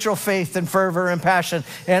spiritual faith and fervor and passion.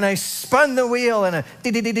 And I spun the wheel, and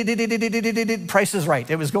Price is Right.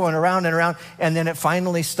 It was going around and around, and then it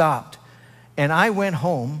finally stopped. And I went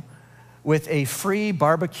home with a free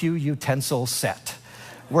barbecue utensil set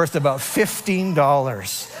worth about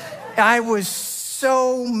 $15. I was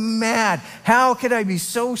so mad. How could I be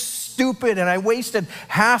so stupid? And I wasted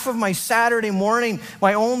half of my Saturday morning,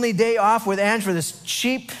 my only day off with Ange, for this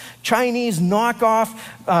cheap Chinese knockoff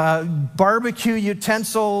barbecue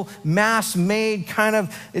utensil, mass-made kind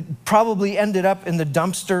of. It probably ended up in the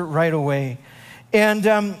dumpster right away. And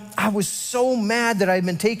I was so mad that I'd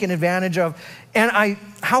been taken advantage of. And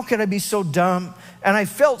how could I be so dumb? And I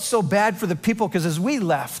felt so bad for the people, because as we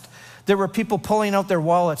left, there were people pulling out their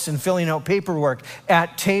wallets and filling out paperwork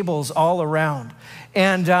at tables all around.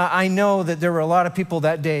 And I know that there were a lot of people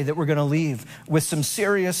that day that were going to leave with some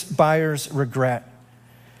serious buyer's regret.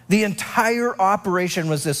 The entire operation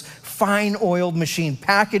was this fine-oiled machine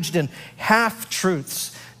packaged in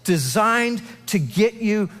half-truths, designed to get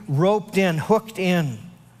you roped in, hooked in,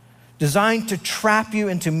 designed to trap you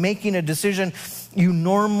into making a decision you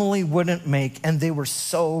normally wouldn't make. And they were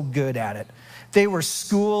so good at it. They were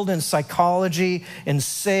schooled in psychology, in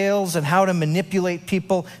sales, and how to manipulate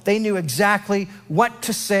people. They knew exactly what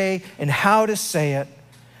to say and how to say it.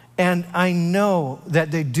 And I know that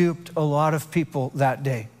they duped a lot of people that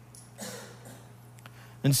day.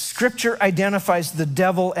 And Scripture identifies the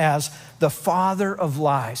devil as the father of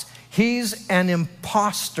lies. He's an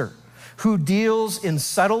imposter who deals in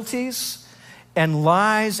subtleties and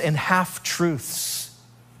lies and half-truths.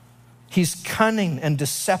 He's cunning and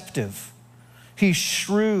deceptive. He's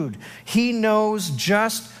shrewd. He knows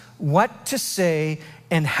just what to say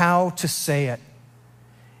and how to say it.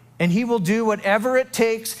 And he will do whatever it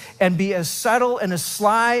takes and be as subtle and as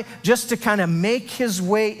sly just to kind of make his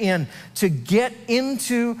way in, to get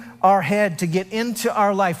into our head, to get into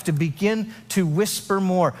our life, to begin to whisper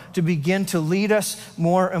more, to begin to lead us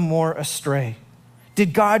more and more astray.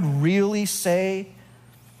 Did God really say?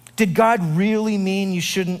 Did God really mean you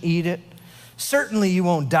shouldn't eat it? Certainly you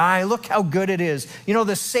won't die. Look how good it is. You know,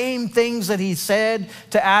 the same things that he said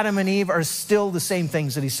to Adam and Eve are still the same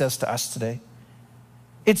things that he says to us today.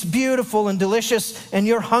 It's beautiful and delicious, and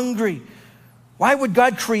you're hungry. Why would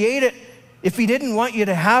God create it if he didn't want you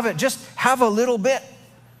to have it? Just have a little bit.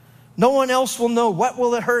 No one else will know. What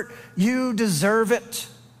will it hurt? You deserve it.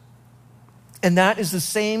 And that is the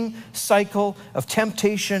same cycle of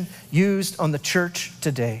temptation used on the church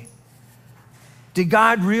today. Did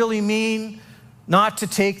God really mean not to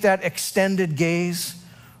take that extended gaze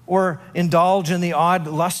or indulge in the odd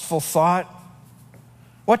lustful thought?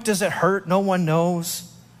 What does it hurt? No one knows.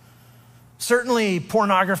 Certainly,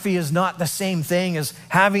 pornography is not the same thing as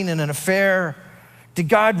having an affair. Did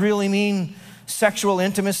God really mean sexual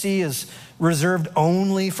intimacy is reserved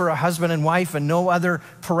only for a husband and wife and no other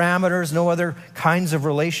parameters, no other kinds of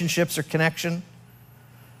relationships or connection?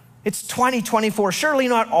 It's 2024. Surely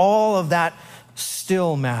not all of that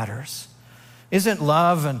still matters. Isn't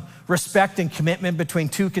love and respect and commitment between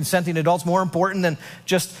two consenting adults more important than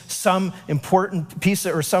just some important piece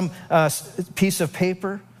or some piece of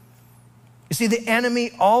paper? You see, the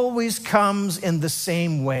enemy always comes in the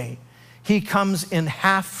same way. He comes in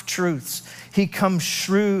half-truths. He comes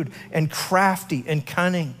shrewd and crafty and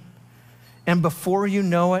cunning. And before you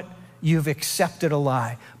know it, you've accepted a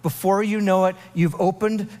lie. Before you know it, you've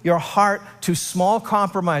opened your heart to small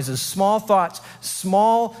compromises, small thoughts,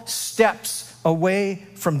 small steps away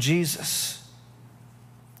from Jesus.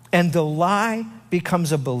 And the lie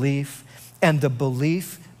becomes a belief, and the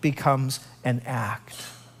belief becomes an act.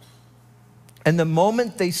 And the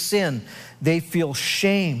moment they sin, they feel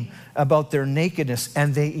shame about their nakedness,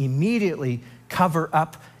 and they immediately cover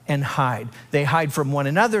up and hide. They hide from one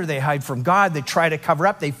another. They hide from God. They try to cover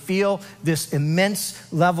up. They feel this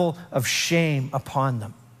immense level of shame upon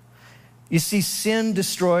them. You see, sin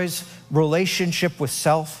destroys relationship with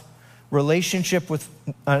self, relationship with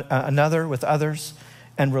another, with others,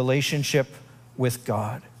 and relationship with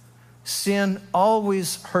God. Sin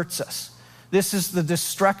always hurts us. This is the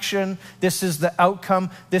destruction. This is the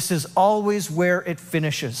outcome. This is always where it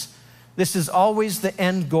finishes. This is always the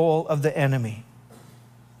end goal of the enemy.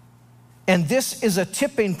 And this is a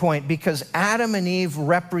tipping point because Adam and Eve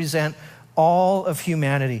represent all of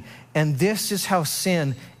humanity. And this is how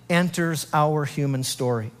sin enters our human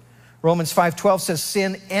story. Romans 5:12 says,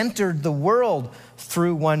 sin entered the world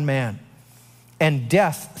through one man, and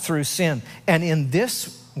death through sin. And in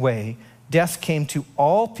this way, death came to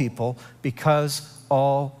all people because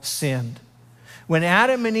all sinned. When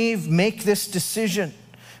Adam and Eve make this decision,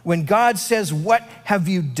 when God says, "What have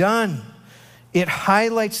you done?" it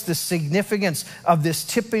highlights the significance of this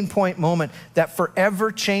tipping point moment that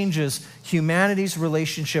forever changes humanity's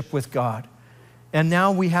relationship with God. And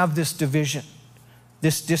now we have this division,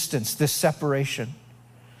 this distance, this separation.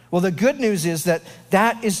 Well, the good news is that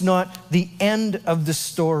that is not the end of the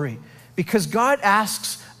story, because God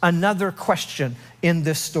asks another question in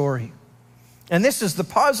this story. And this is the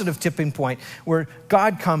positive tipping point where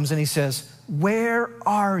God comes and he says, "Where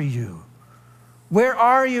are you? Where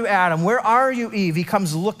are you, Adam? Where are you, Eve?" He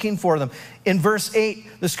comes looking for them. In verse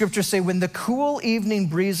 8, the scriptures say, when the cool evening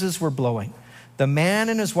breezes were blowing, the man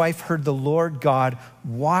and his wife heard the Lord God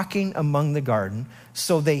walking among the garden,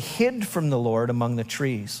 so they hid from the Lord among the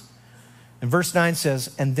trees. And verse 9 says,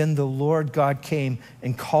 and then the Lord God came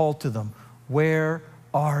and called to them, "Where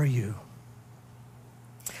are you?"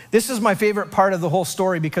 This is my favorite part of the whole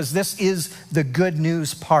story because this is the good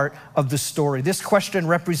news part of the story. This question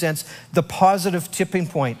represents the positive tipping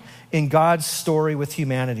point in God's story with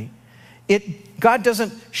humanity. God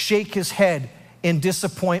doesn't shake his head in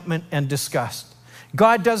disappointment and disgust.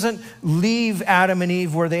 God doesn't leave Adam and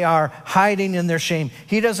Eve where they are, hiding in their shame.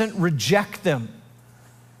 He doesn't reject them.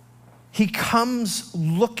 He comes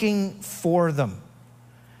looking for them.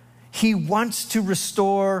 He wants to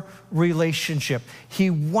restore relationship. He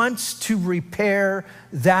wants to repair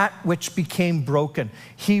that which became broken.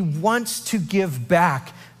 He wants to give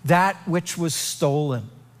back that which was stolen.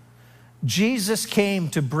 Jesus came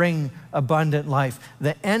to bring abundant life.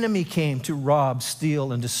 The enemy came to rob,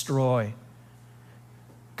 steal, and destroy.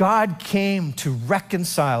 God came to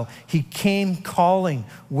reconcile. He came calling,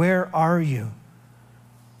 "Where are you?"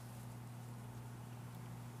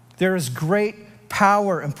 There is great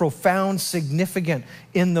power and profound significance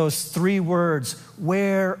in those three words,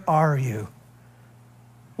 "Where are you?"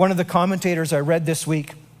 One of the commentators I read this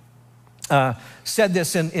week said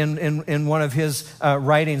this in one of his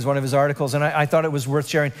writings, one of his articles, and I thought it was worth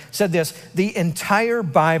sharing. Said this: the entire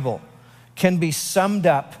Bible can be summed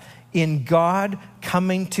up in God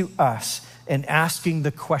coming to us and asking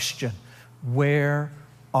the question, "Where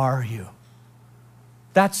are you?"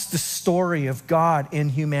 That's the story of God in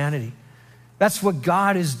humanity. That's what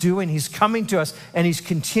God is doing. He's coming to us, and he's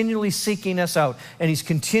continually seeking us out, and he's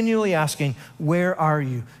continually asking, where are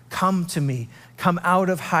you? Come to me. Come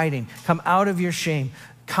out of hiding. Come out of your shame.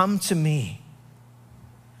 Come to me.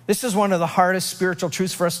 This is one of the hardest spiritual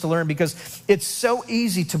truths for us to learn, because it's so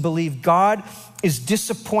easy to believe God is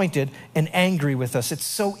disappointed and angry with us. It's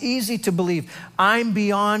so easy to believe I'm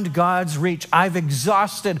beyond God's reach. I've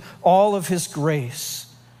exhausted all of his grace.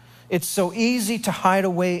 It's so easy to hide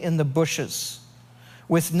away in the bushes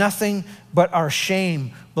with nothing but our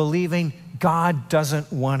shame, believing God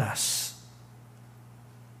doesn't want us.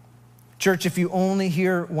 Church, if you only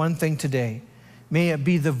hear one thing today, may it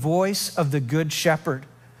be the voice of the Good Shepherd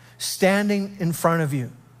standing in front of you,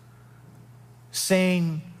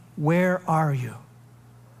 saying, where are you?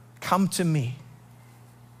 Come to me.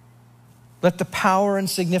 Let the power and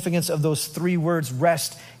significance of those 3 words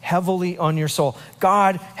rest heavily on your soul.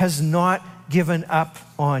 God has not given up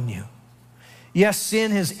on you. Yes, sin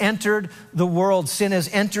has entered the world. Sin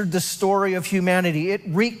has entered the story of humanity. It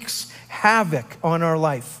wreaks havoc on our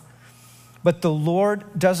life. But the Lord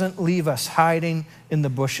doesn't leave us hiding in the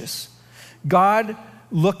bushes. God,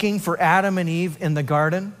 looking for Adam and Eve in the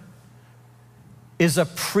garden, is a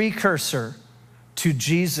precursor to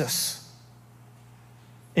Jesus.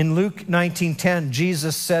 In Luke 19:10,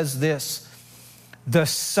 Jesus says this, the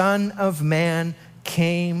Son of Man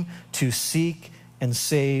came to seek and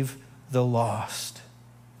save the lost.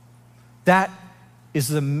 That is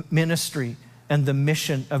the ministry and the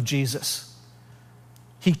mission of Jesus.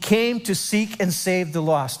 He came to seek and save the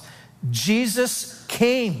lost. Jesus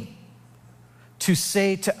came to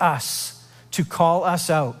say to us, to call us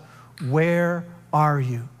out, where are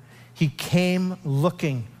you? He came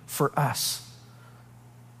looking for us.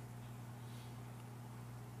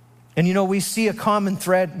 And you know, we see a common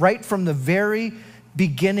thread right from the very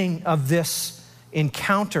beginning of this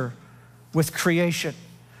encounter with creation.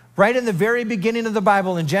 Right in the very beginning of the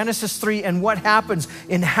Bible, in Genesis 3, and what happens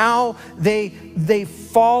in how they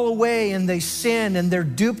fall away and they sin and they're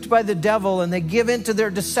duped by the devil and they give into their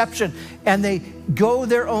deception and they go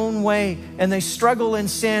their own way and they struggle in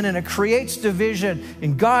sin, and it creates division.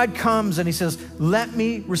 And God comes and he says, let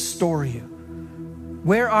me restore you.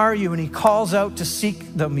 Where are you? And he calls out to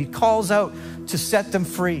seek them. He calls out to set them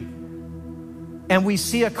free. And we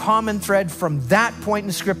see a common thread from that point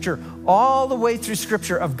in Scripture all the way through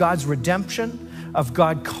Scripture of God's redemption, of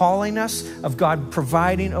God calling us, of God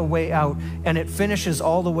providing a way out. And it finishes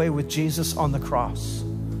all the way with Jesus on the cross.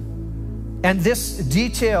 And this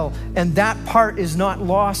detail and that part is not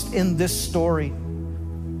lost in this story.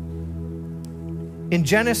 In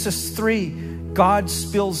Genesis 3, God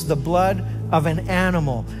spills the blood of an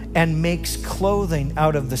animal and makes clothing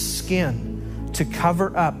out of the skin to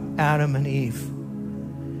cover up Adam and Eve.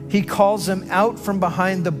 He calls them out from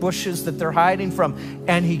behind the bushes that they're hiding from,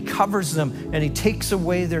 and he covers them and he takes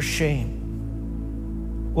away their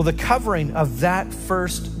shame. Well, the covering of that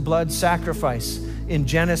first blood sacrifice in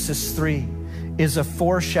Genesis 3 is a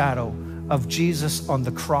foreshadow of Jesus on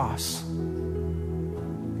the cross.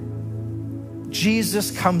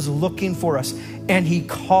 Jesus comes looking for us, and he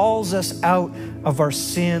calls us out of our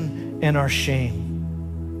sin and our shame.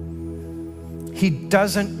 He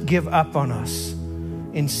doesn't give up on us.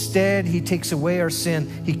 Instead, he takes away our sin.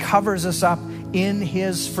 He covers us up in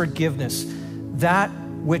his forgiveness, that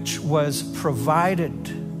which was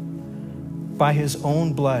provided by his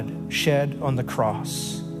own blood shed on the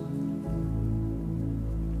cross.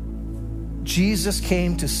 Jesus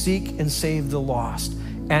came to seek and save the lost,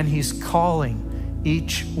 and he's calling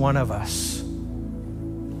each one of us.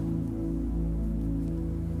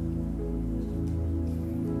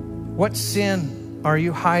 What sin are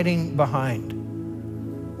you hiding behind?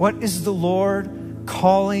 What is the Lord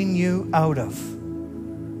calling you out of?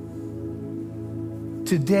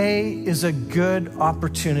 Today is a good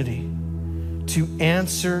opportunity to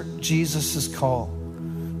answer Jesus' call,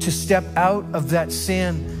 to step out of that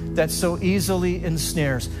sin that so easily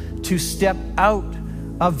ensnares, to step out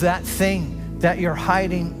of that thing that you're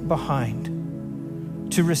hiding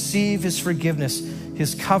behind, to receive his forgiveness,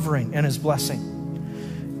 his covering, and his blessing.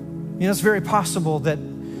 You know, it's very possible that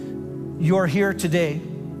you're here today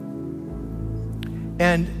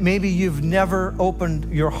and maybe you've never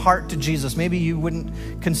opened your heart to Jesus. Maybe you wouldn't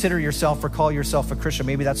consider yourself or call yourself a Christian.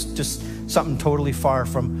 Maybe that's just something totally far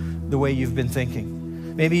from the way you've been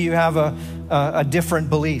thinking. Maybe you have a different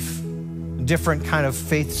belief, a different kind of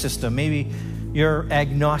faith system. Maybe you're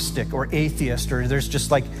agnostic or atheist, or there's just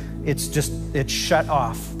like, it's shut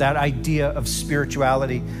off. That idea of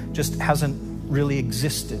spirituality just hasn't really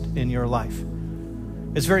existed in your life.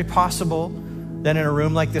 It's very possible then in a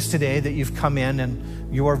room like this today that you've come in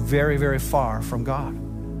and you are very, very far from God.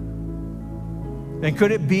 And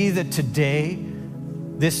could it be that today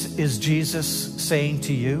this is Jesus saying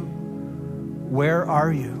to you, where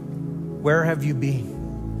are you? Where have you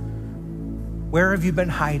been? Where have you been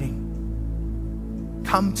hiding?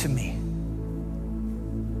 Come to me.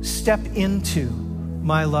 Step into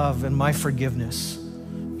my love and my forgiveness.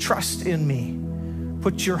 Trust in me.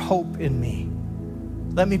 Put your hope in me.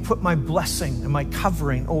 Let me put my blessing and my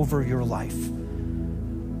covering over your life.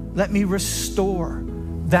 Let me restore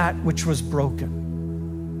that which was broken.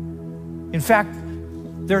 In fact,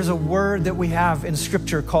 there's a word that we have in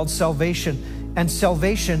Scripture called salvation, and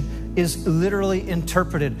salvation is literally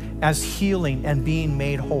interpreted as healing and being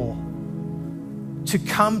made whole. To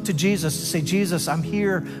come to Jesus, to say, Jesus, I'm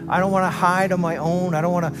here. I don't want to hide on my own. I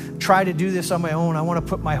don't want to try to do this on my own. I want to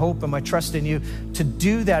put my hope and my trust in you. To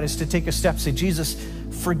do that is to take a step, say, Jesus,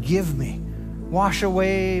 forgive me. Wash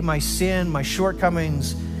away my sin, my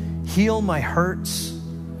shortcomings. Heal my hurts,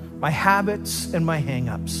 my habits, and my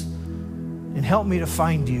hang-ups. And help me to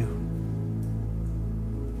find you.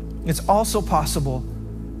 It's also possible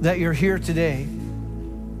that you're here today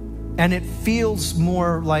and it feels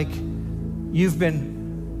more like you've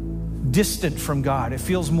been distant from God. It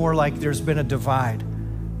feels more like there's been a divide.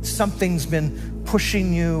 Something's been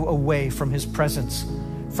pushing you away from His presence,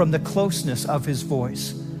 from the closeness of His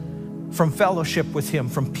voice, from fellowship with Him,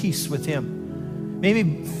 from peace with Him.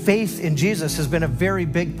 Maybe faith in Jesus has been a very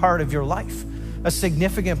big part of your life, a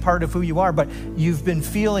significant part of who you are, but you've been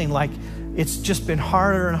feeling like it's just been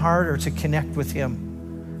harder and harder to connect with Him.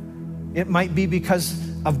 It might be because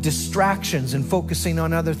of distractions and focusing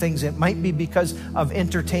on other things. It might be because of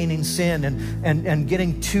entertaining sin and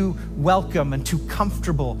getting too welcome and too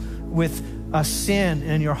comfortable with a sin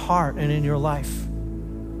in your heart and in your life.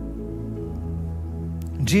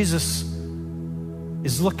 Jesus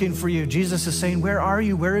is looking for you. Jesus is saying, where are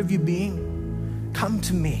you? Where have you been? Come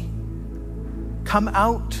to me. Come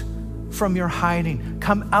out from your hiding.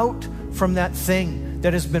 Come out from that thing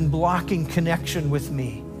that has been blocking connection with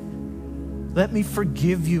me. Let me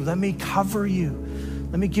forgive you. Let me cover you.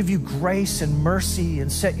 Let me give you grace and mercy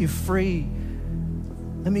and set you free.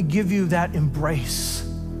 Let me give you that embrace.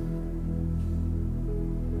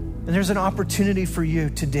 And there's an opportunity for you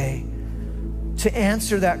today to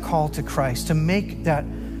answer that call to Christ, to make that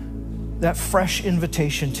fresh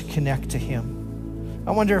invitation to connect to Him.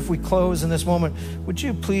 I wonder if we close in this moment, would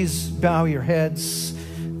you please bow your heads,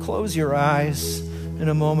 close your eyes in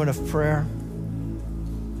a moment of prayer.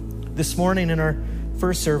 This morning in our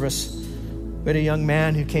first service, we had a young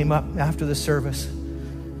man who came up after the service.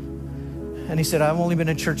 And he said, I've only been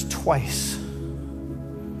in church twice,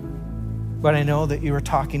 but I know that you were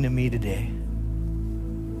talking to me today.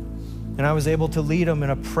 And I was able to lead him in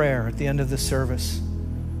a prayer at the end of the service,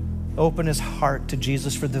 open his heart to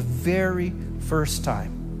Jesus for the very first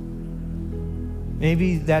time.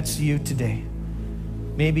 Maybe that's you today.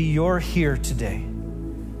 Maybe you're here today.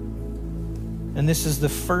 And this is the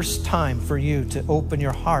first time for you to open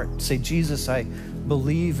your heart. Say, Jesus, I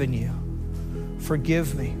believe in you.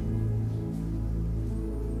 Forgive me.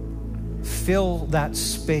 Fill that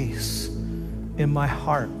space in my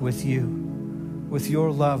heart with you, with your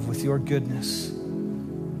love, with your goodness.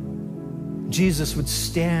 Jesus would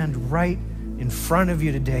stand right in front of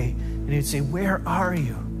you today and He'd say, where are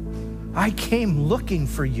you? I came looking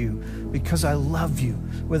for you because I love you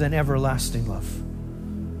with an everlasting love.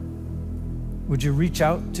 Would you reach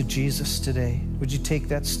out to Jesus today? Would you take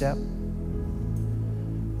that step?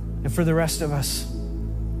 And for the rest of us,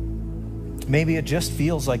 maybe it just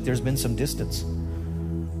feels like there's been some distance.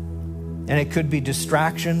 And it could be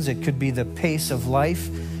distractions. It could be the pace of life.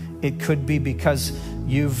 It could be because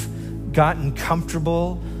you've gotten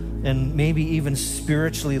comfortable and maybe even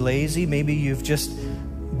spiritually lazy. Maybe you've just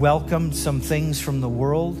welcomed some things from the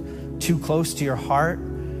world too close to your heart.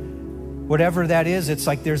 Whatever that is, it's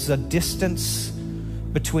like there's a distance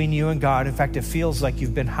between you and God. In fact, it feels like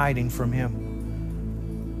you've been hiding from Him.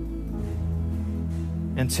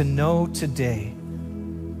 And to know today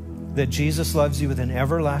that Jesus loves you with an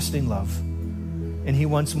everlasting love, and He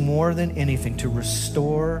wants more than anything to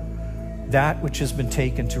restore that which has been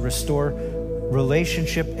taken, to restore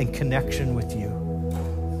relationship and connection with you.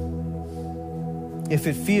 If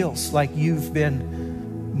it feels like you've been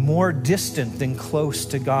more distant than close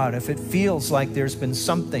to God, if it feels like there's been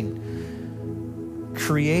something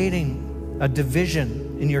creating a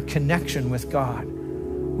division in your connection with God,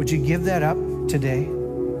 would you give that up today?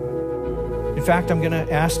 In fact, I'm going to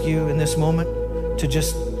ask you in this moment to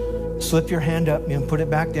just slip your hand up and put it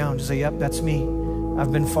back down. Just say, yep, that's me.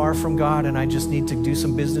 I've been far from God and I just need to do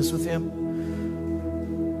some business with Him.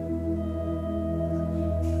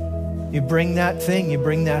 You bring that thing, you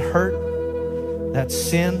bring that hurt, that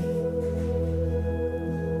sin,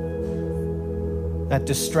 that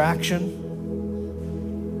distraction.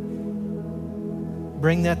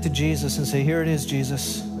 Bring that to Jesus and say, here it is,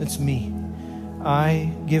 Jesus. It's me.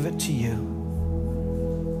 I give it to you.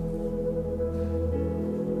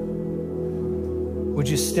 Would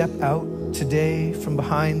you step out today from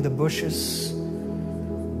behind the bushes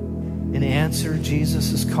and answer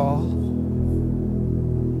Jesus' call?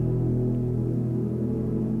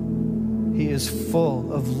 He is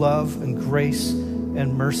full of love and grace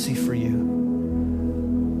and mercy for you.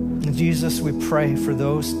 And Jesus, we pray for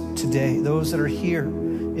those today, those that are here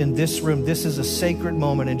in this room. This is a sacred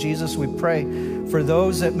moment. And Jesus, we pray for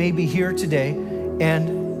those that may be here today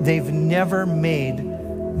and they've never made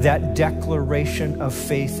that declaration of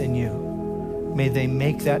faith in you. May they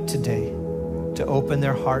make that today, to open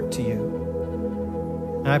their heart to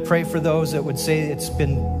you. And I pray for those that would say it's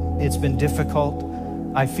been difficult.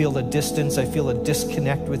 I feel a distance. I feel a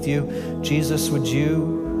disconnect with you. Jesus, would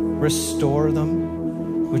you restore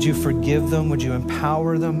them? Would you forgive them? Would you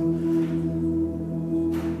empower them?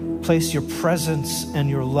 Place your presence and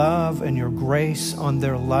your love and your grace on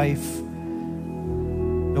their life.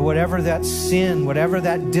 And whatever that sin, whatever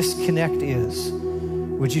that disconnect is,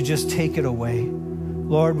 would you just take it away?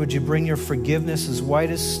 Lord, would you bring your forgiveness as white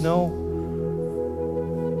as snow?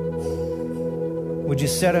 Would you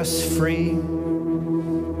set us free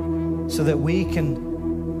so that we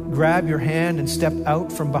can grab your hand and step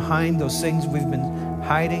out from behind those things we've been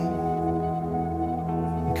hiding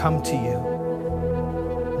and come to you?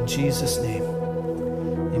 In Jesus' name,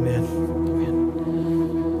 amen.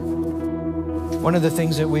 One of the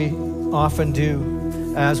things that we often do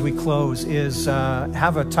as we close is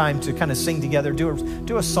have a time to kind of sing together,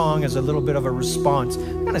 do a song as a little bit of a response,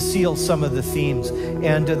 kind of seal some of the themes.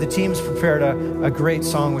 And the team's prepared a great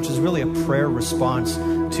song, which is really a prayer response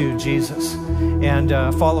to Jesus, and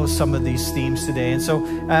follows some of these themes today. And so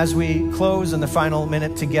as we close in the final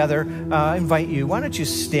minute together, I invite you, why don't you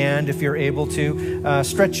stand if you're able to,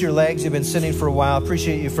 stretch your legs. You've been sitting for a while.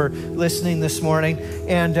 Appreciate you for listening this morning.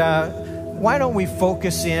 And why don't we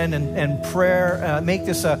focus in and prayer, make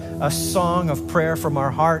this a song of prayer from our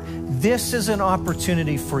heart. This is an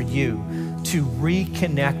opportunity for you to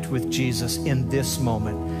reconnect with Jesus in this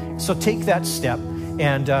moment. So take that step,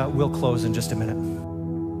 and we'll close in just a minute.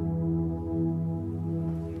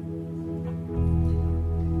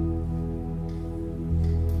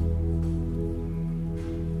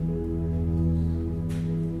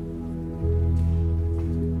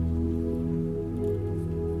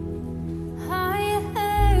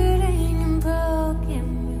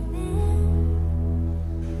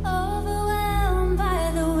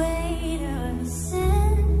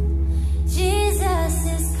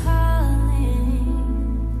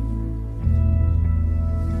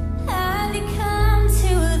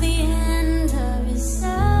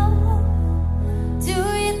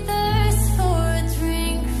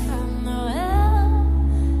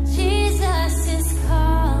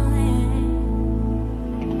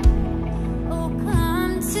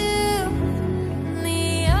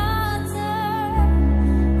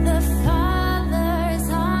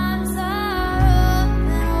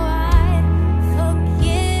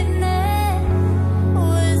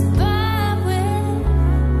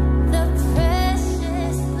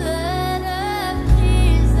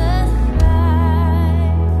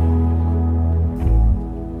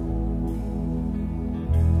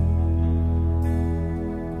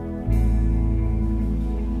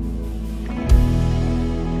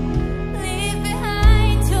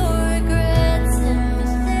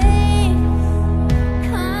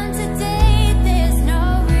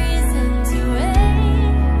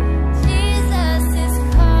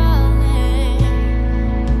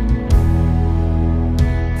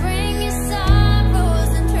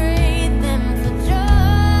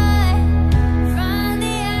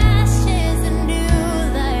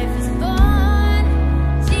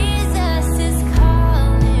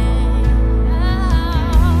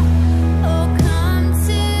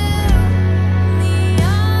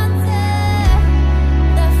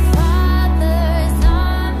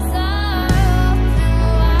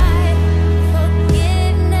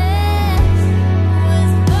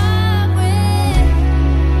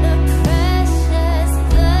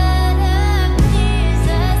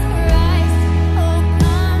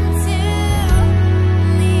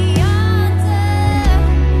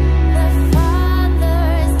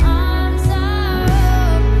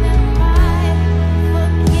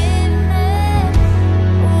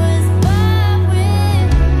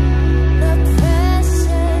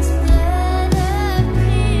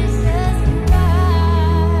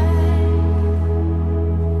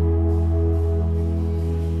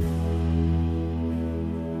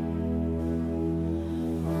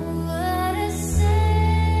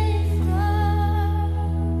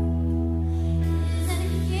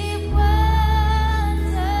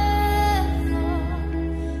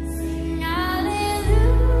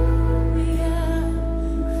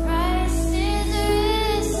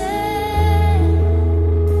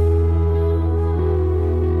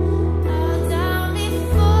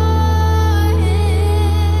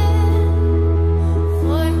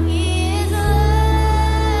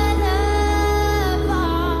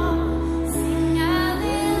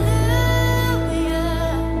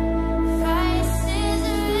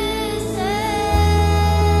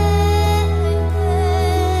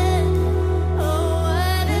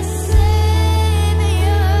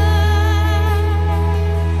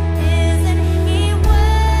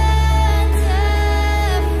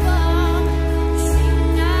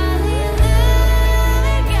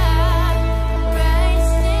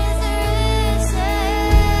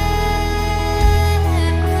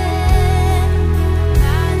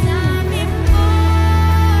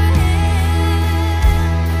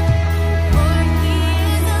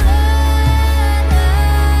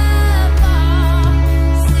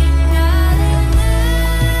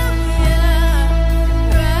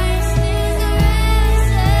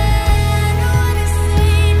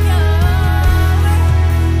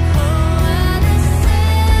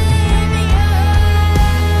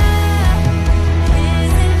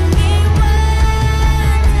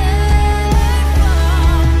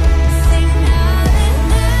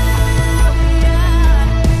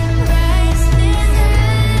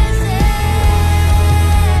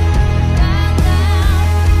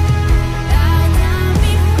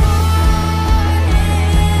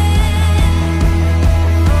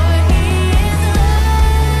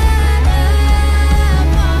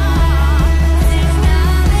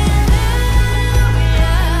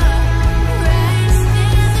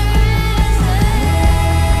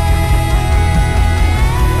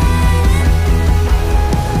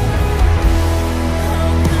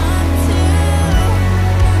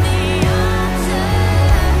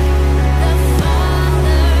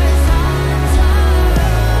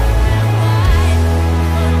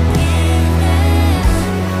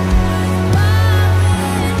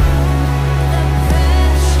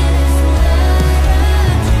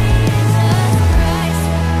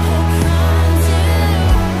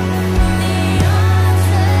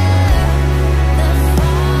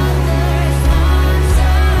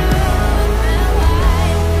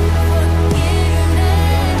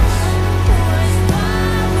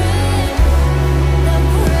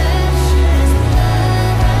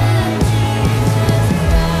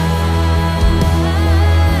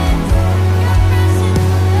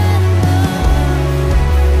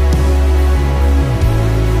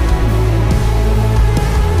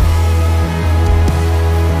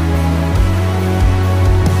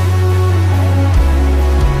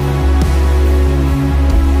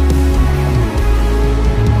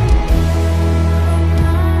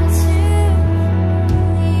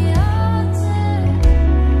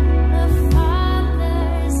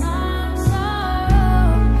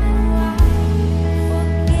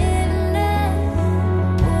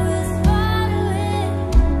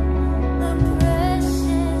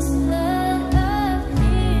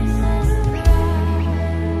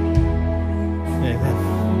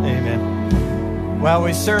 Well,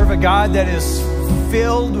 we serve a God that is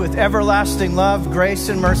filled with everlasting love, grace,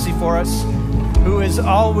 and mercy for us, who is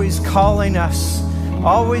always calling us,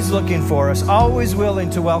 always looking for us, always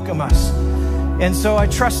willing to welcome us. And so I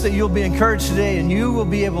trust that you'll be encouraged today, and you will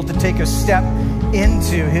be able to take a step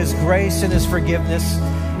into His grace and His forgiveness,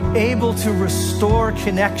 able to restore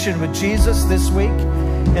connection with Jesus this week,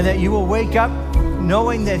 and that you will wake up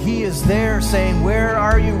knowing that He is there saying, where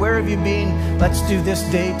are you? Where have you been? Let's do this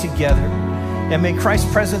day together. And may Christ's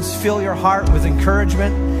presence fill your heart with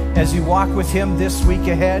encouragement as you walk with Him this week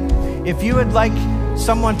ahead. If you would like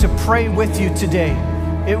someone to pray with you today,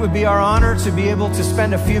 it would be our honor to be able to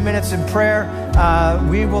spend a few minutes in prayer.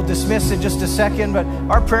 We will dismiss in just a second, but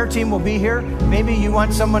our prayer team will be here. Maybe you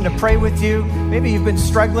want someone to pray with you. Maybe you've been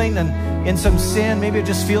struggling and in some sin. Maybe it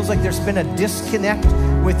just feels like there's been a disconnect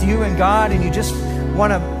with you and God, and you just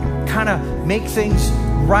want to kind of make things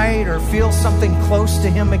right or feel something close to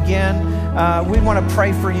Him again. We want to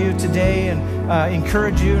pray for you today and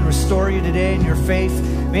encourage you and restore you today in your faith.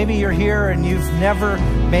 Maybe you're here and you've never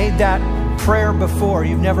made that prayer before.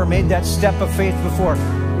 You've never made that step of faith before.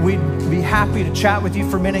 We'd be happy to chat with you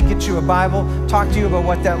for a minute, get you a Bible, talk to you about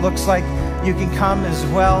what that looks like. You can come as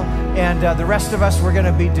well. And the rest of us, we're going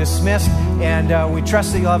to be dismissed. And we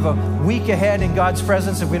trust that you'll have a week ahead in God's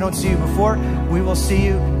presence. If we don't see you before, we will see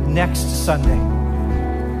you next Sunday.